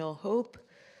Ishmael Hope,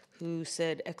 who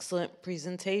said, excellent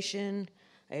presentation.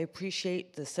 I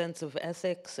appreciate the sense of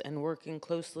ethics and working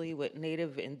closely with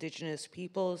Native Indigenous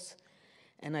peoples,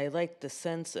 and I like the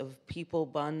sense of people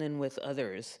bonding with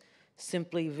others,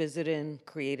 simply visiting,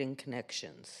 creating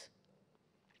connections.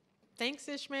 Thanks,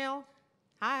 Ishmael.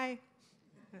 Hi.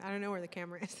 I don't know where the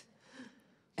camera is.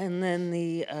 And then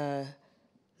the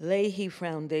Leahy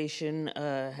Foundation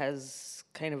has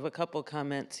kind of a couple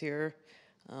comments here.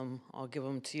 I'll give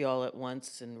them to you all at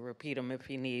once and repeat them if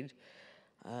you need.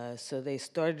 So they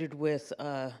started with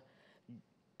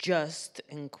just,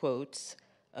 in quotes,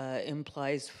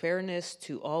 implies fairness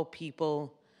to all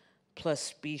people plus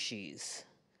species.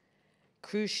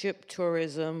 Cruise ship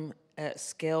tourism at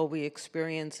scale we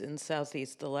experience in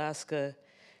Southeast Alaska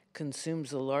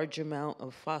consumes a large amount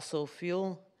of fossil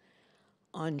fuel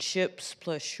on ships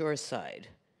plus shoreside.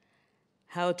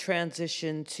 How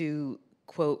transition to,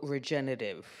 quote,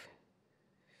 regenerative?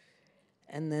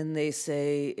 And then they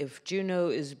say, if Juneau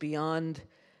is beyond,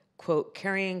 quote,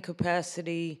 carrying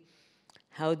capacity,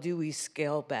 how do we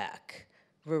scale back,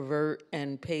 revert,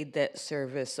 and pay debt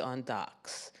service on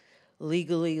docks?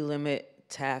 Legally limit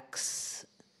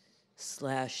tax/ear.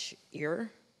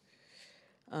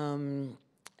 And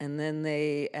then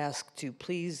they ask to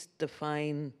please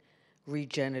define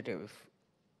regenerative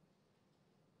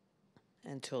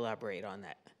and to elaborate on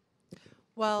that.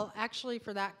 Well, actually,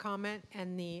 for that comment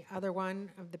and the other one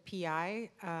of the PI,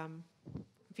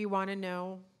 if you want to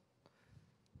know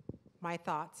my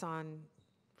thoughts on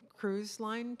cruise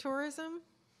line tourism,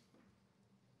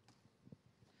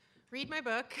 read my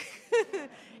book.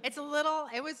 It's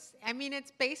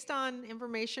based on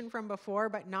information from before,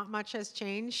 but not much has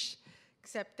changed,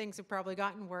 except things have probably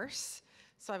gotten worse.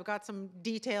 So I've got some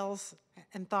details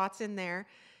and thoughts in there.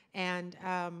 And,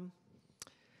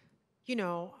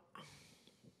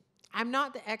 I'm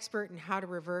not the expert in how to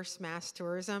reverse mass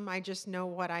tourism. I just know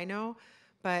what I know.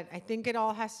 But I think it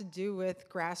all has to do with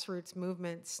grassroots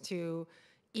movements to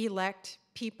elect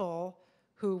people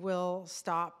who will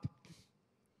stop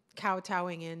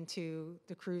kowtowing into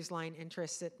the cruise line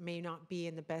interests that may not be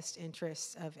in the best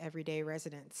interests of everyday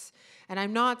residents. And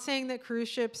I'm not saying that cruise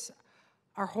ships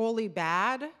are wholly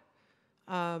bad.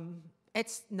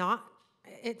 It's not.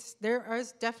 There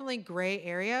is definitely gray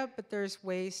area, but there's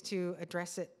ways to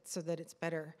address it so that it's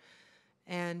better.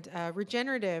 And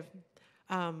regenerative,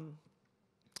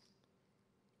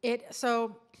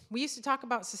 so we used to talk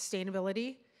about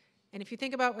sustainability. And if you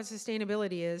think about what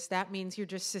sustainability is, that means you're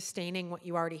just sustaining what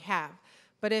you already have.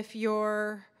 But if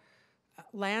your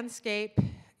landscape,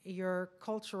 your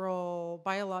cultural,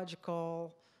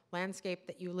 biological landscape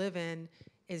that you live in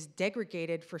is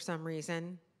degraded for some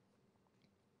reason,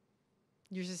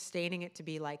 you're sustaining it to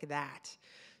be like that.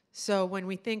 So when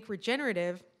we think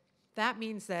regenerative, that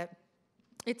means that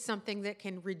it's something that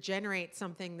can regenerate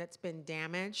something that's been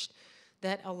damaged,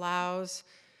 that allows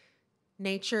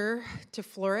nature to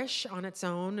flourish on its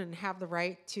own and have the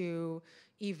right to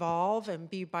evolve and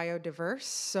be biodiverse.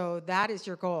 So that is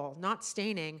your goal, not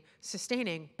sustaining,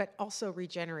 but also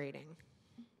regenerating.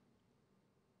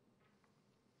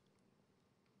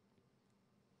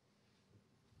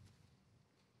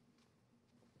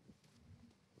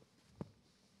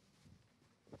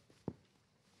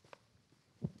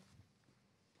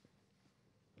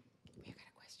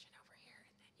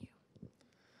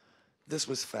 This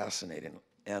was fascinating,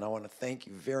 and I want to thank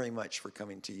you very much for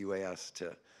coming to UAS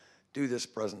to do this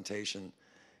presentation.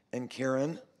 And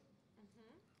Karen,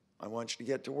 I want you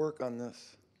to get to work on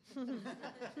this.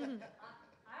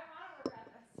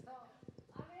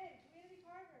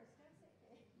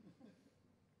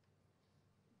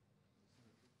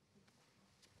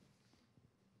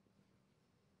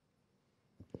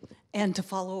 And to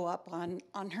follow up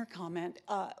on her comment,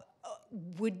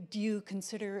 would you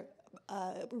consider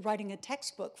writing a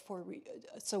textbook for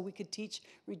so we could teach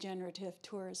regenerative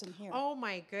tourism here? Oh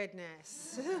my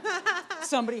goodness.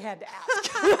 Somebody had to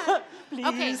ask. Please.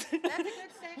 Okay, that's a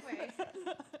good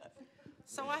segue.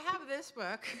 So I have this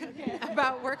book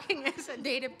about working as a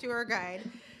native tour guide.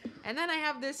 And then I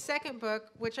have this second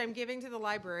book, which I'm giving to the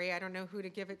library. I don't know who to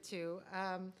give it to.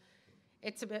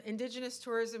 It's about Indigenous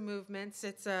tourism movements.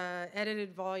 It's an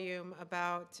edited volume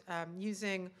about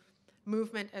using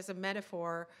movement as a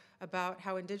metaphor about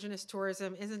how Indigenous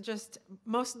tourism isn't just,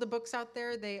 most of the books out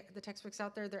there, the textbooks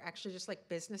out there, they're actually just like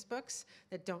business books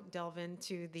that don't delve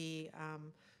into the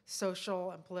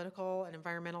social and political and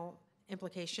environmental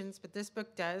implications, but this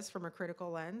book does from a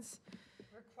critical lens.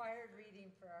 Required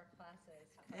reading for our classes.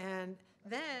 And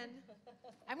then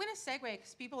I'm going to segue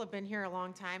because people have been here a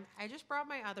long time. I just brought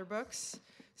my other books,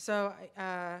 so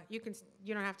you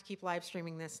don't have to keep live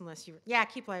streaming this unless you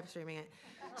keep live streaming it.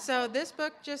 So this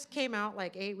book just came out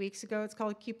like 8 weeks ago. It's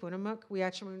called Kipunamuk,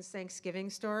 Weeachamun's Thanksgiving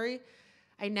Story.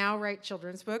 I now write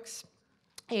children's books,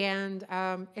 and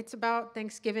it's about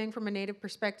Thanksgiving from a Native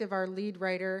perspective. Our lead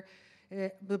writer,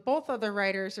 both other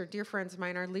writers are dear friends of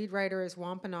mine. Our lead writer is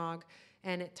Wampanoag,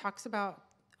 and it talks about,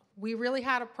 we really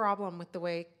had a problem with the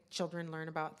way children learn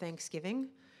about Thanksgiving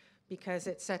because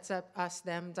it sets up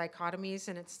us-them dichotomies,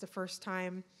 and it's the first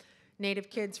time Native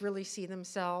kids really see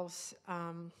themselves,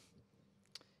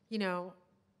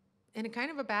 in a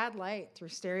kind of a bad light through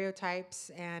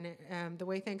stereotypes, and the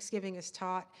way Thanksgiving is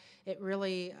taught, it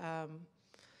really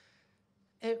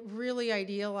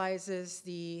idealizes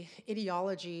the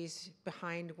ideologies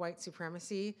behind white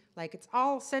supremacy. Like, it's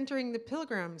all centering the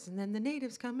Pilgrims, and then the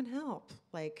Natives come and help.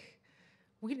 Like,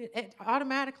 it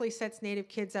automatically sets Native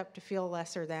kids up to feel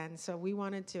lesser than, so we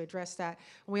wanted to address that.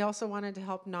 And we also wanted to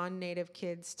help non-Native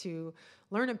kids to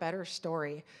learn a better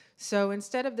story. So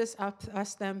instead of this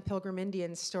us-them Pilgrim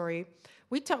Indians story,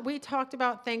 we talked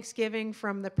about Thanksgiving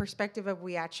from the perspective of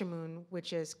Weeachamun,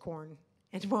 which is corn,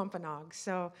 and Wampanoag.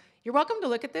 So you're welcome to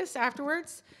look at this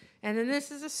afterwards. And then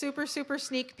this is a super, super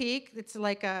sneak peek. It's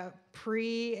like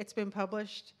it's been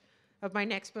published, of my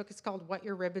next book. It's called What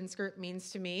Your Ribbon Skirt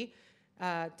Means to Me.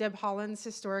 Deb Holland's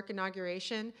historic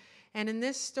inauguration. And in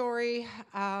this story,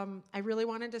 I really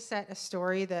wanted to set a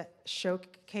story that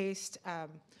showcased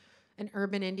an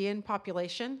urban Indian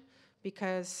population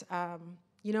because,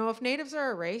 if natives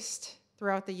are erased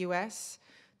throughout the U.S.,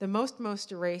 the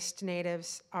most erased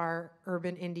natives are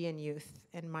urban Indian youth,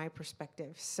 in my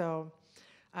perspective. So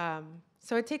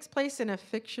it takes place in a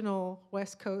fictional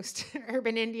West Coast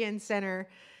urban Indian center,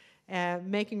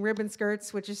 making ribbon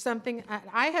skirts, which is something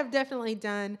I have definitely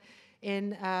done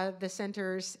in the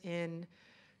centers in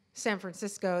San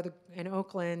Francisco, in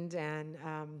Oakland, and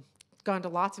gone to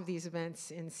lots of these events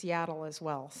in Seattle as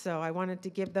well. So I wanted to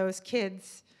give those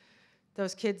kids,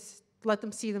 let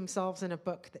them see themselves in a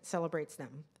book that celebrates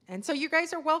them. And so you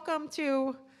guys are welcome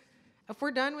to, if we're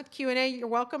done with Q&A, you're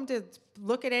welcome to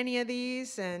look at any of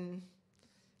these. And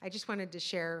I just wanted to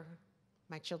share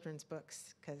my children's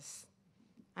books because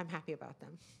I'm happy about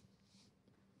them.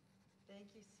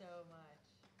 Thank you so much.